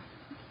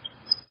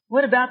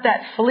 What about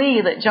that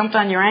flea that jumped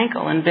on your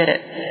ankle and bit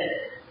it?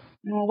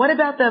 Well, what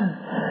about the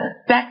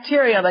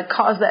bacteria that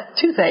caused that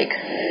toothache?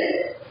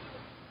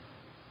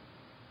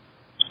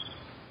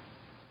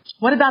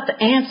 What about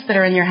the ants that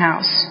are in your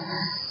house?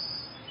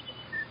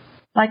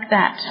 Like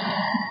that.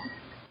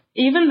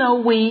 Even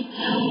though we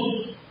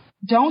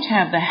don't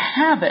have the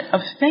habit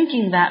of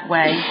thinking that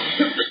way,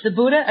 the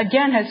Buddha,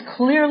 again, has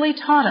clearly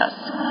taught us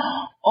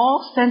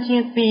all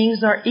sentient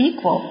beings are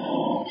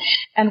equal,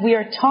 and we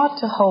are taught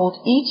to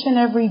hold each and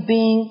every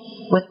being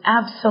with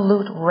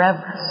absolute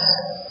reverence.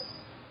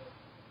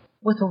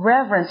 With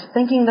reverence,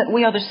 thinking that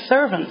we are the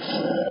servants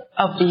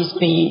of these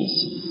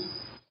beings.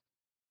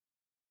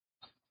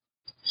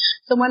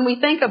 So when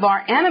we think of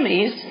our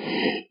enemies,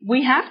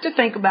 we have to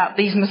think about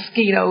these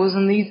mosquitoes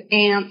and these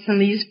ants and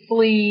these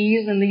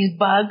fleas and these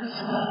bugs.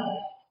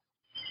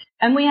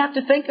 And we have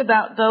to think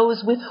about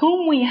those with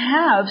whom we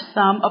have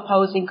some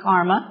opposing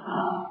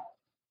karma,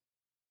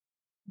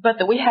 but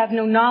that we have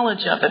no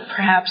knowledge of it.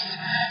 Perhaps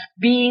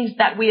beings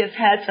that we have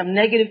had some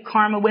negative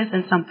karma with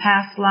in some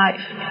past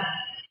life,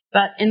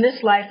 but in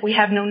this life we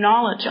have no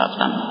knowledge of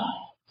them.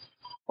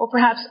 Or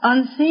perhaps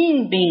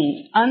unseen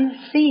beings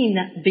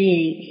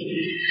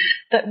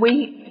that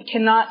we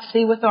cannot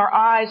see with our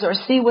eyes or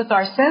see with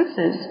our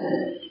senses,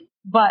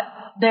 but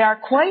they are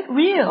quite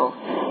real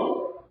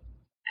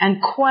and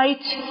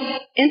quite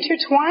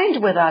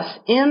intertwined with us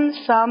in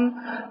some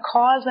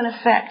cause and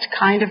effect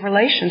kind of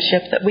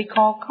relationship that we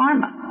call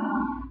karma.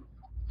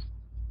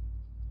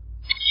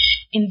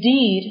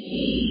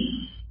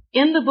 Indeed,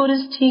 in the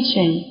Buddha's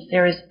teaching,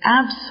 there is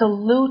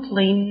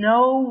absolutely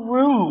no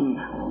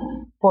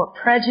room for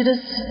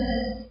prejudice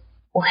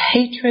or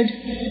hatred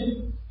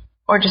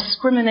or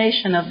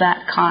discrimination of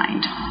that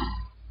kind.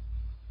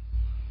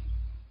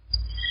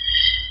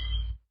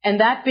 And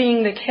that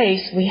being the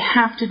case, we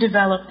have to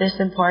develop this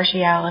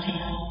impartiality.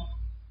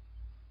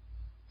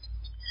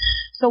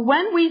 So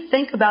when we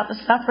think about the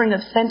suffering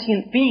of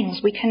sentient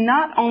beings, we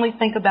cannot only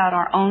think about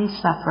our own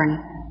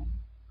suffering.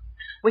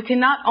 We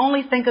cannot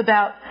only think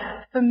about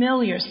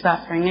familiar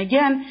suffering.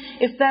 Again,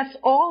 if that's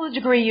all the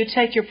degree you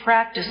take your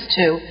practice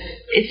to,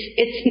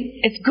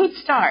 it's a good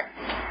start,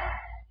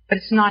 but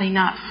it's not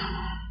enough.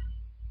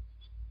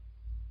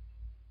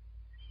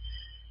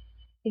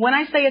 When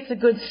I say it's a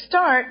good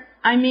start,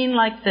 I mean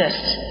like this.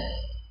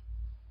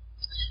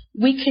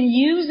 We can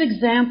use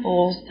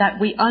examples that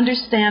we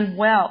understand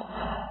well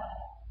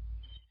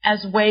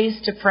as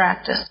ways to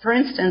practice. For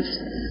instance,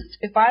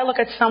 if I look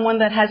at someone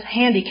that has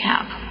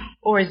handicap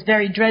or is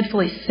very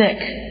dreadfully sick,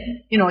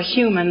 a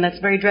human that's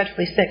very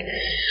dreadfully sick,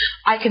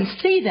 I can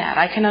see that.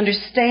 I can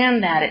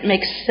understand that. It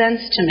makes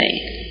sense to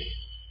me.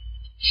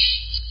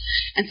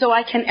 And so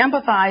I can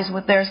empathize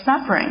with their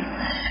suffering.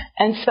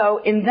 And so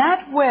in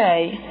that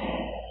way,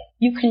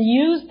 you can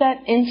use that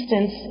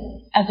instance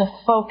as a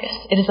focus.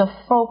 It is a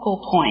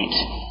focal point.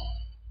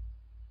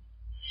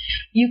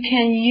 You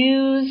can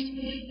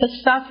use the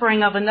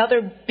suffering of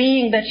another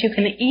being that you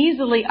can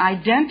easily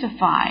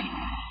identify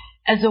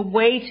as a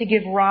way to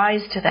give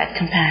rise to that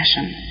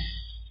compassion.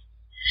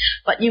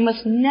 But you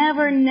must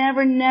never,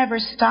 never, never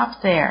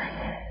stop there.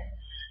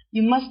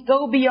 You must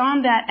go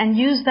beyond that and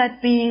use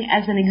that being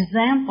as an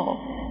example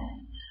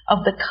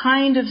of the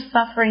kind of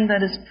suffering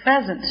that is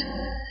present.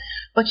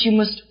 But you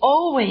must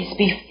always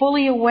be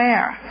fully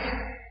aware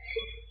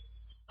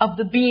of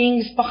the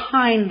beings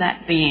behind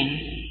that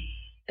being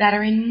that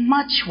are in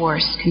much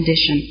worse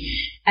condition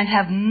and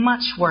have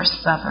much worse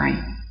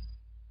suffering.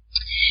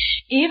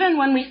 Even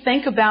when we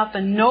think about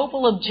the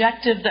noble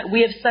objective that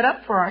we have set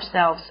up for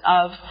ourselves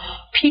of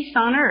peace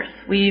on earth,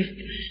 we've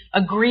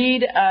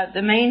agreed,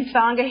 the main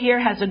Sangha here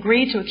has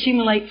agreed to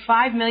accumulate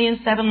 5 million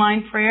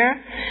 7-line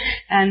prayer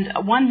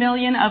and 1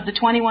 million of the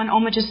 21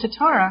 Omaja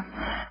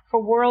Satara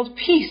for world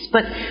peace.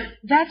 But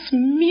that's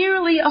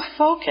merely a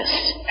focus.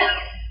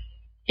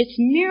 It's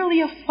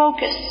merely a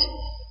focus.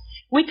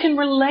 We can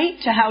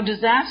relate to how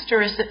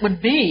disastrous it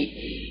would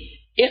be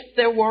if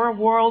there were a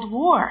world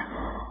war.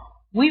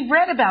 We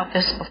read about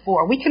this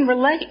before. We can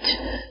relate.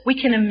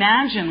 We can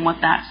imagine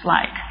what that's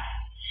like.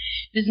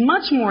 It is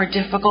much more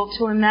difficult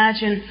to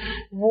imagine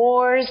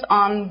wars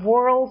on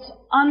worlds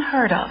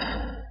unheard of,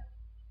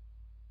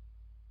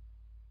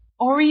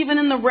 or even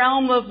in the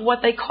realm of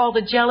what they call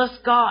the jealous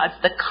gods,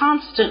 the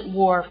constant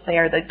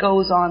warfare that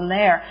goes on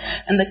there,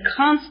 and the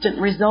constant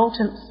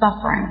resultant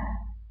suffering.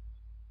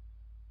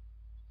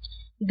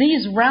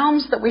 These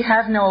realms that we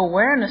have no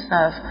awareness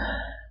of,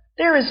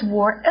 there is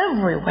war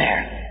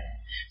everywhere.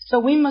 So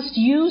we must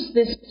use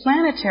this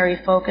planetary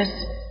focus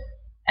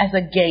as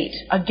a gate,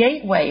 a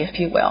gateway, if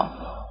you will.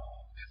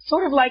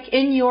 Sort of like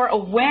in your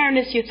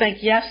awareness you think,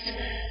 yes,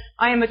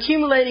 I am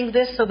accumulating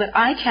this so that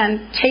I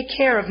can take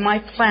care of my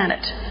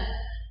planet.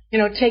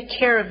 Take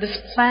care of this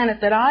planet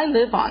that I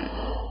live on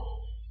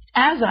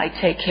as I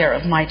take care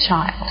of my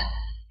child.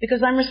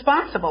 Because I'm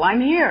responsible.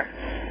 I'm here.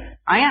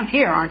 I am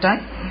here, aren't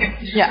I?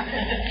 Yeah.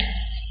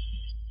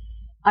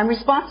 I'm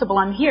responsible.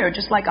 I'm here,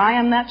 just like I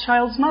am that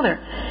child's mother.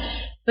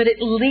 But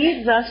it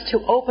leads us to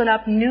open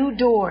up new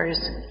doors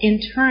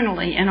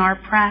internally in our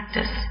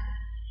practice.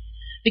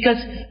 Because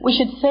we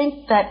should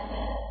think that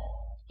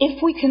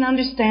if we can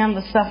understand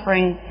the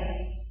suffering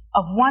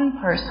of one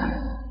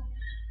person,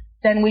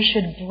 then we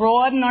should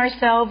broaden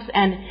ourselves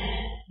and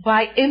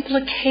by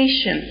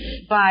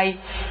implication, by,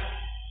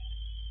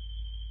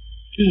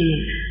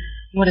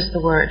 what is the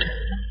word?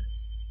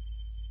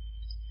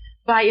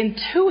 By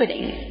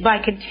intuiting, by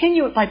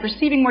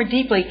perceiving more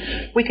deeply,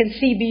 we can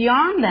see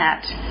beyond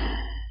that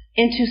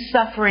into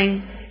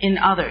suffering in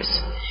others.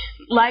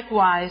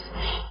 Likewise,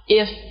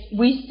 if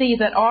we see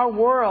that our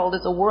world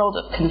is a world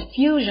of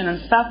confusion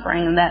and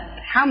suffering, and that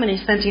how many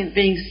sentient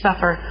beings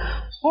suffer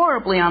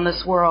horribly on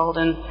this world,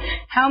 and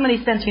how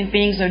many sentient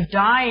beings are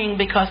dying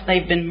because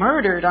they've been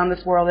murdered on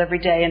this world every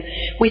day, and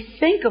we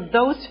think of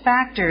those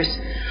factors,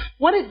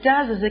 what it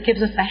does is it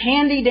gives us a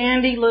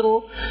handy-dandy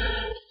little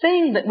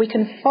thing that we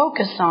can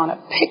focus on, a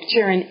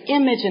picture, an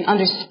image, an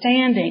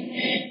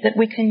understanding that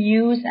we can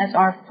use as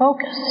our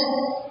focus.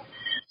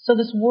 So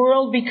this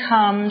world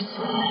becomes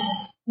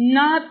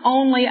not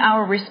only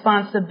our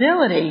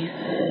responsibility,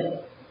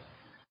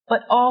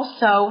 but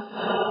also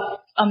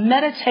a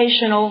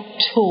meditational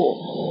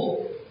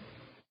tool.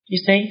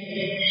 You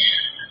see?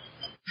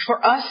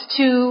 For us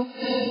to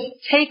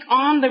take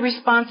on the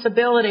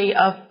responsibility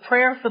of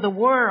prayer for the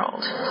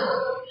world,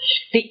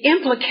 the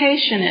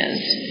implication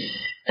is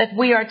that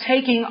we are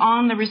taking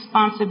on the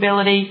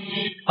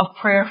responsibility of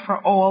prayer for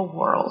all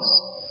worlds.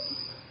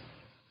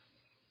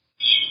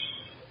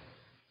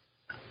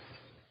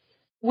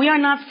 We are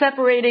not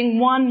separating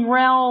one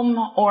realm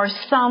or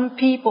some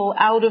people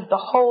out of the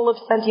whole of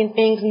sentient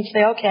beings and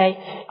say,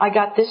 okay, I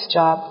got this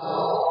job.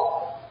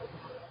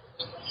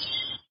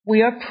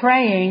 We are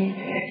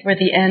praying for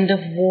the end of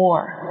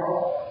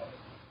war.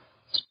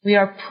 We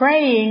are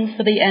praying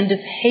for the end of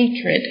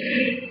hatred,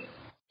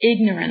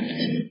 ignorance,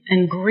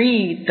 and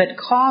greed that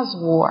cause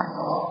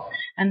war.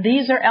 And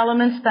these are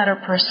elements that are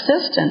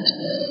persistent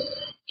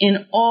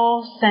in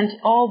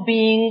all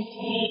beings,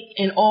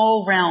 in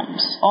all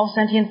realms, all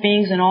sentient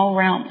beings in all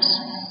realms.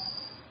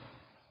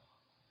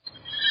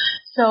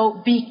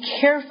 So be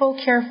careful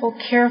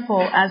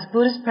as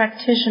Buddhist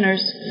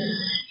practitioners,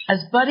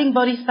 as budding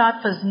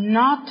bodhisattvas,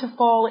 not to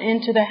fall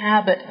into the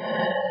habit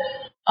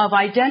of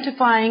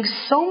identifying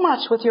so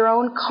much with your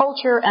own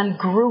culture and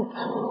group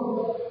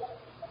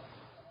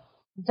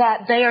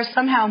that they are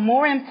somehow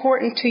more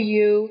important to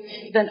you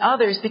than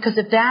others, because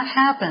if that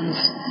happens,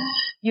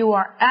 you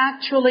are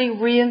actually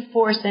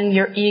reinforcing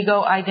your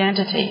ego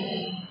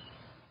identity.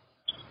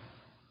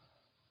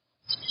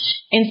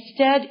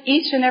 Instead,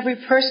 each and every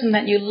person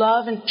that you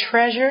love and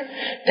treasure,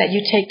 that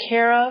you take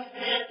care of,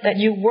 that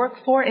you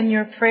work for in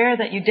your prayer,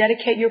 that you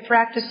dedicate your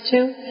practice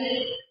to,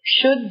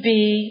 should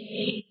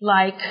be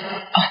like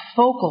a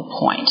focal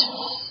point.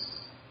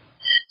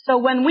 So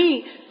when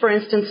we, for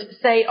instance,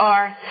 say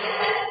our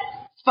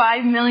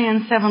 5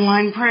 million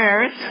 7-line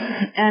prayers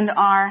and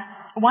our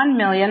 1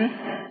 million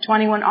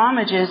 21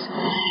 homages,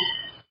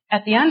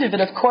 at the end of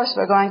it, of course,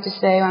 we're going to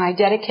say, and I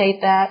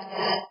dedicate that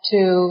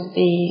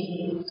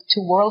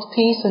to world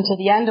peace and to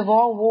the end of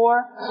all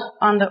war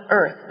on the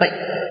earth. But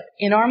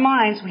in our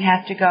minds, we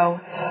have to go,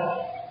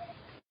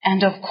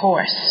 and of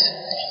course,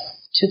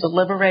 to the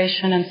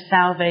liberation and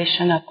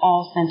salvation of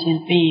all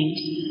sentient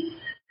beings.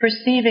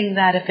 Perceiving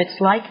that if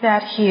it's like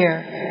that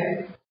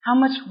here, how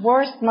much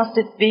worse must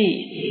it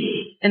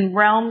be in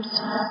realms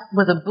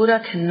where the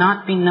Buddha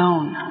cannot be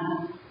known?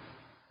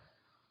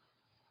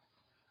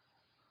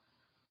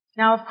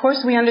 Now, of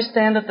course, we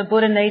understand that the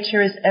Buddha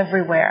nature is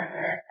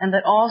everywhere and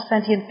that all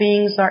sentient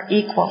beings are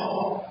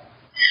equal.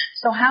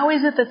 So how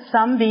is it that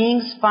some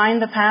beings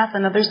find the path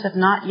and others have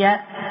not yet?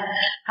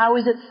 How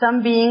is it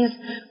some beings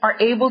are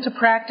able to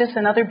practice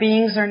and other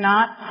beings are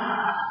not?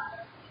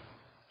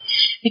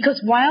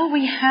 Because while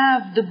we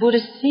have the Buddha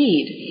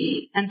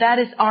seed, and that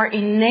is our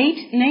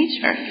innate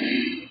nature,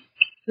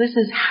 this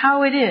is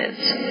how it is.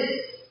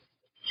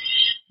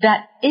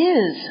 that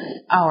is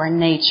our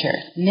nature,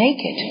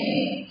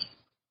 naked.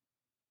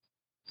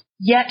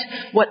 Yet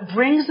what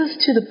brings us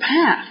to the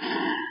path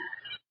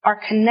are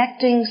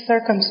connecting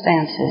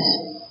circumstances,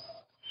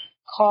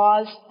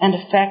 cause and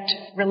effect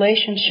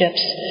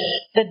relationships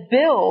that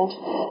build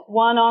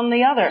one on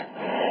the other.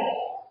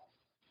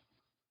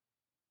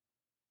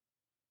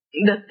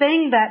 The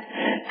thing that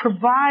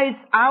provides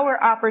our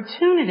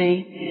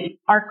opportunity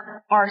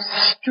are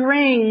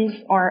strings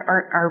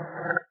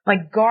or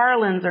like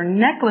garlands or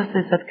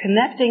necklaces of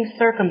connecting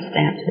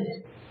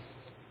circumstances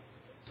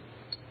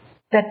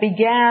that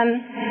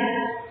began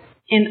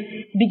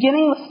in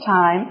beginningless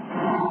time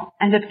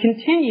and have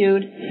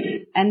continued,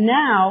 and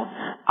now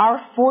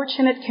our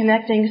fortunate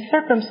connecting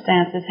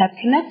circumstances have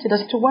connected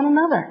us to one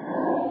another.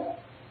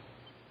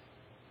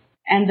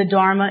 And the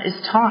Dharma is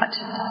taught,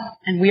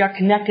 and we are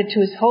connected to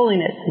His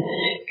holiness,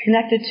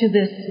 connected to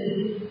this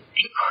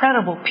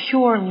incredible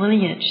pure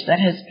lineage that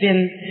has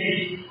been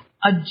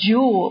a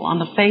jewel on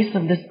the face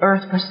of this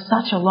earth for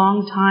such a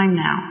long time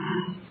now.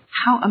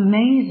 How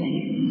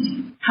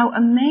amazing! How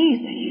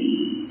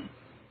amazing!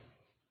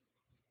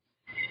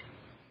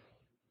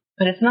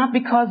 But it's not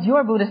because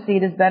your Buddha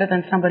seed is better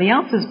than somebody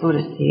else's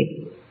Buddha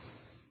seed.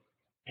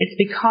 It's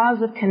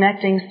because of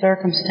connecting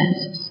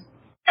circumstances.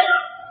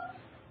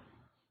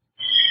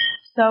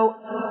 So,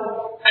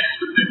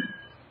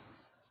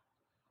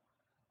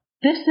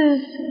 this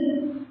is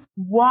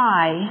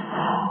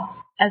why,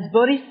 as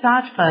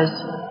bodhisattvas,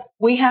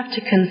 we have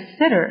to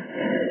consider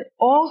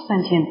all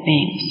sentient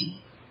beings,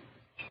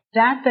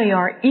 that they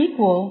are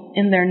equal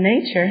in their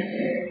nature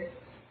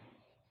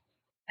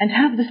and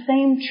have the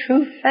same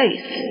true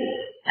faith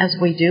as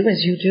we do,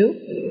 as you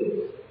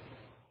do.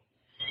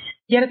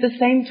 Yet at the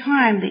same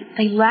time,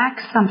 they lack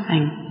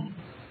something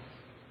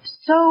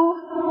so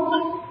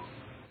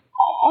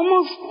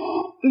almost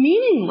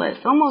meaningless,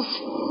 almost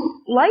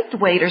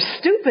lightweight or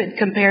stupid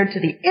compared to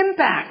the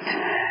impact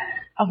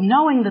of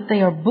knowing that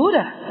they are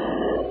Buddha.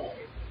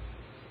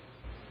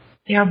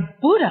 They are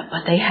Buddha,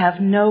 but they have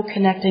no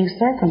connecting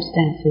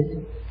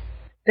circumstances.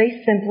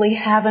 They simply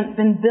haven't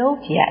been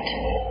built yet.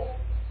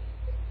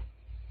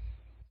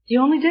 The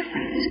only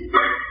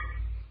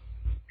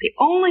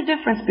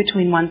difference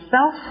between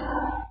oneself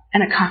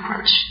and a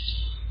cockroach.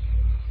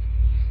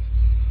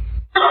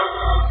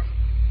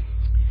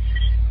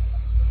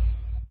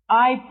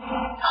 I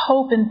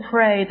hope and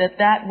pray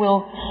that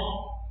will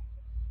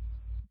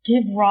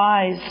give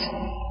rise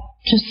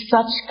to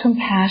such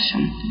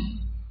compassion.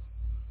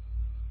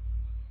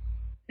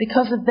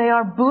 Because if they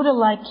are Buddha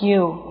like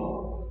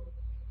you,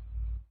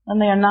 then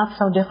they are not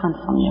so different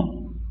from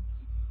you.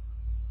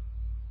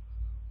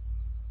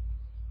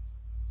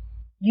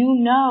 You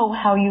know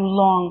how you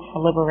long for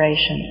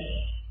liberation.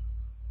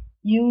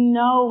 You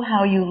know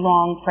how you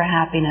long for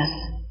happiness.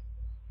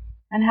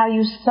 And how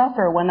you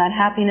suffer when that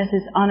happiness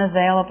is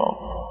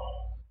unavailable.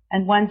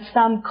 And when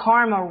some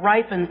karma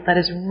ripens that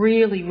is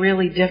really,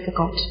 really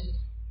difficult.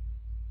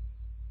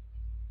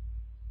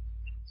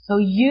 So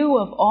you,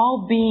 of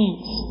all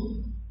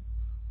beings,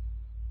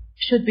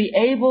 should be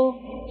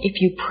able,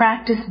 if you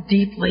practice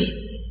deeply,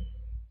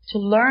 to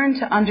learn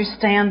to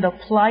understand the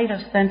plight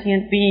of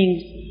sentient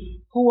beings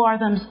who are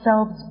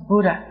themselves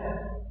Buddha,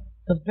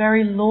 the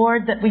very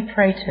Lord that we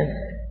pray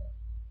to.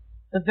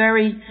 The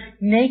very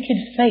naked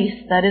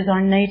face that is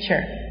our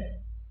nature.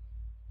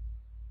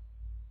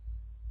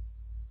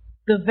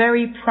 The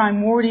very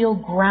primordial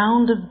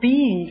ground of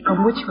being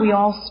from which we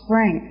all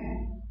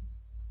spring.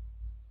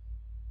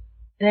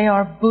 They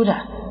are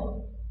Buddha,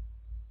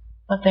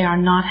 but they are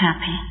not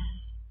happy.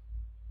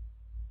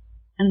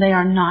 And they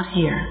are not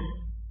here.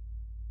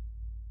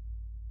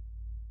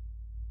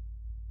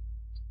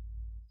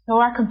 So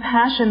our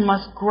compassion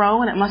must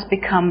grow and it must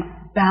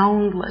become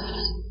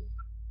boundless.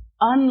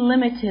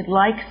 Unlimited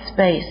like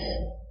space,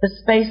 the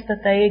space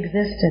that they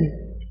exist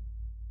in.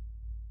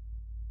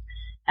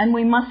 And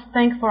we must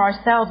think for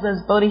ourselves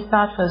as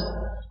bodhisattvas,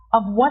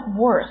 of what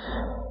worth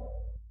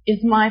is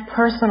my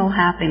personal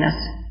happiness?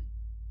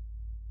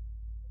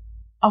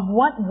 Of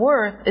what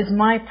worth is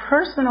my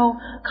personal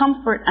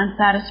comfort and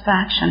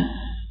satisfaction?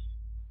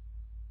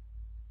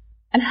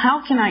 And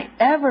how can I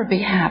ever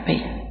be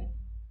happy?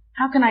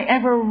 How can I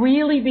ever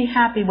really be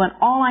happy when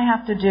all I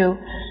have to do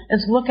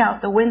is look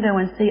out the window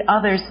and see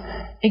others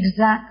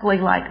exactly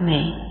like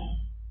me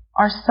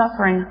are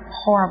suffering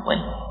horribly?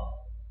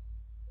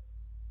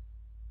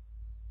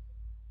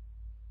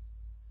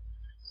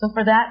 So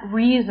for that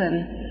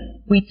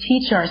reason, we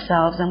teach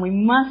ourselves, and we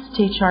must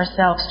teach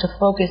ourselves to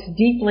focus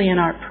deeply in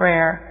our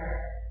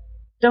prayer.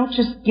 Don't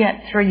just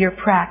get through your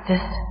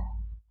practice,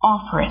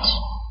 offer it.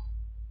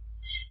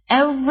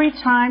 Every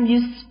time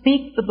you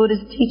speak the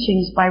Buddha's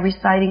teachings by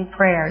reciting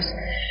prayers,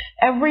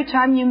 every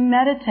time you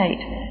meditate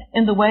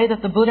in the way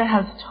that the Buddha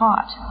has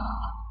taught,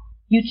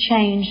 you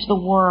change the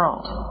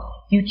world.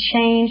 You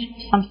change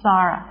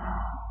samsara.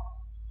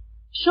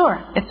 Sure,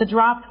 it's a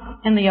drop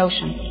in the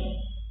ocean,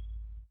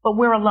 but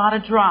we're a lot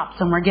of drops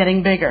and we're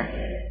getting bigger.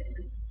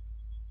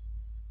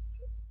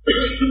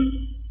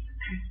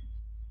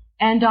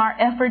 And our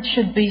efforts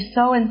should be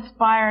so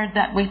inspired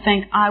that we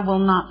think, I will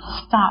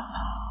not stop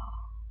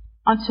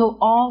until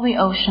all the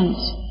oceans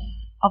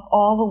of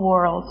all the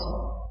worlds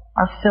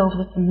are filled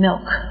with the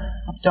milk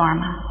of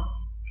Dharma.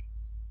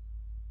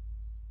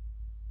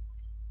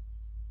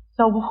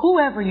 So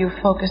whoever you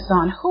focus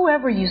on,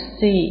 whoever you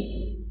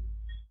see,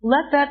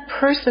 let that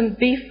person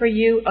be for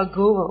you a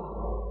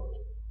guru.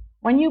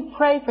 When you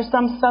pray for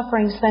some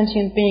suffering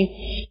sentient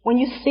being, when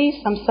you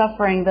see some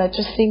suffering that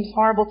just seems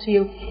horrible to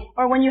you,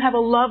 or when you have a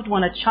loved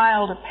one, a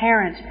child, a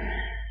parent,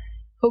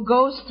 who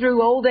goes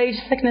through old age,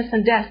 sickness,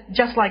 and death,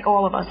 just like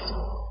all of us,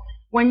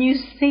 when you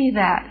see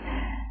that,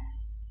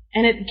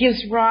 and it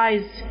gives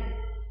rise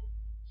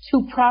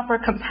to proper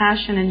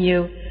compassion in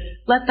you,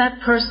 let that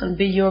person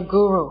be your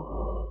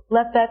guru.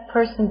 Let that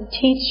person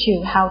teach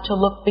you how to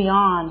look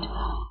beyond,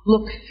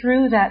 look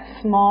through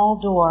that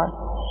small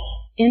door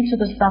into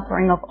the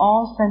suffering of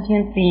all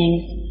sentient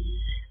beings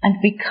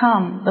and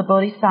become the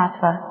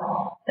bodhisattva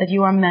that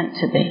you are meant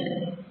to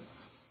be.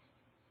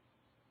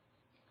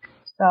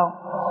 So,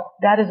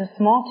 that is a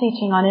small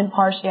teaching on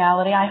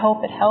impartiality. I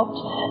hope it helped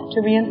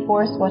to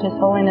reinforce what His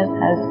Holiness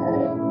has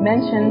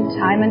mentioned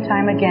time and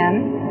time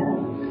again.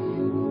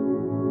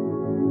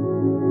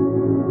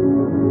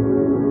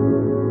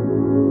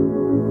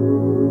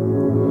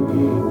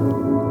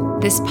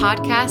 This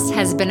podcast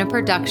has been a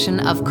production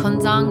of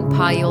Kunzang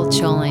Payul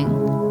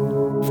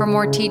Choling. For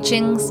more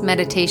teachings,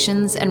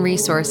 meditations, and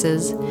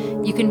resources,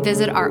 you can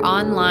visit our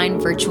online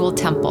virtual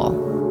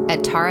temple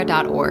at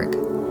tara.org.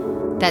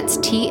 That's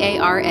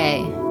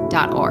TARA.org.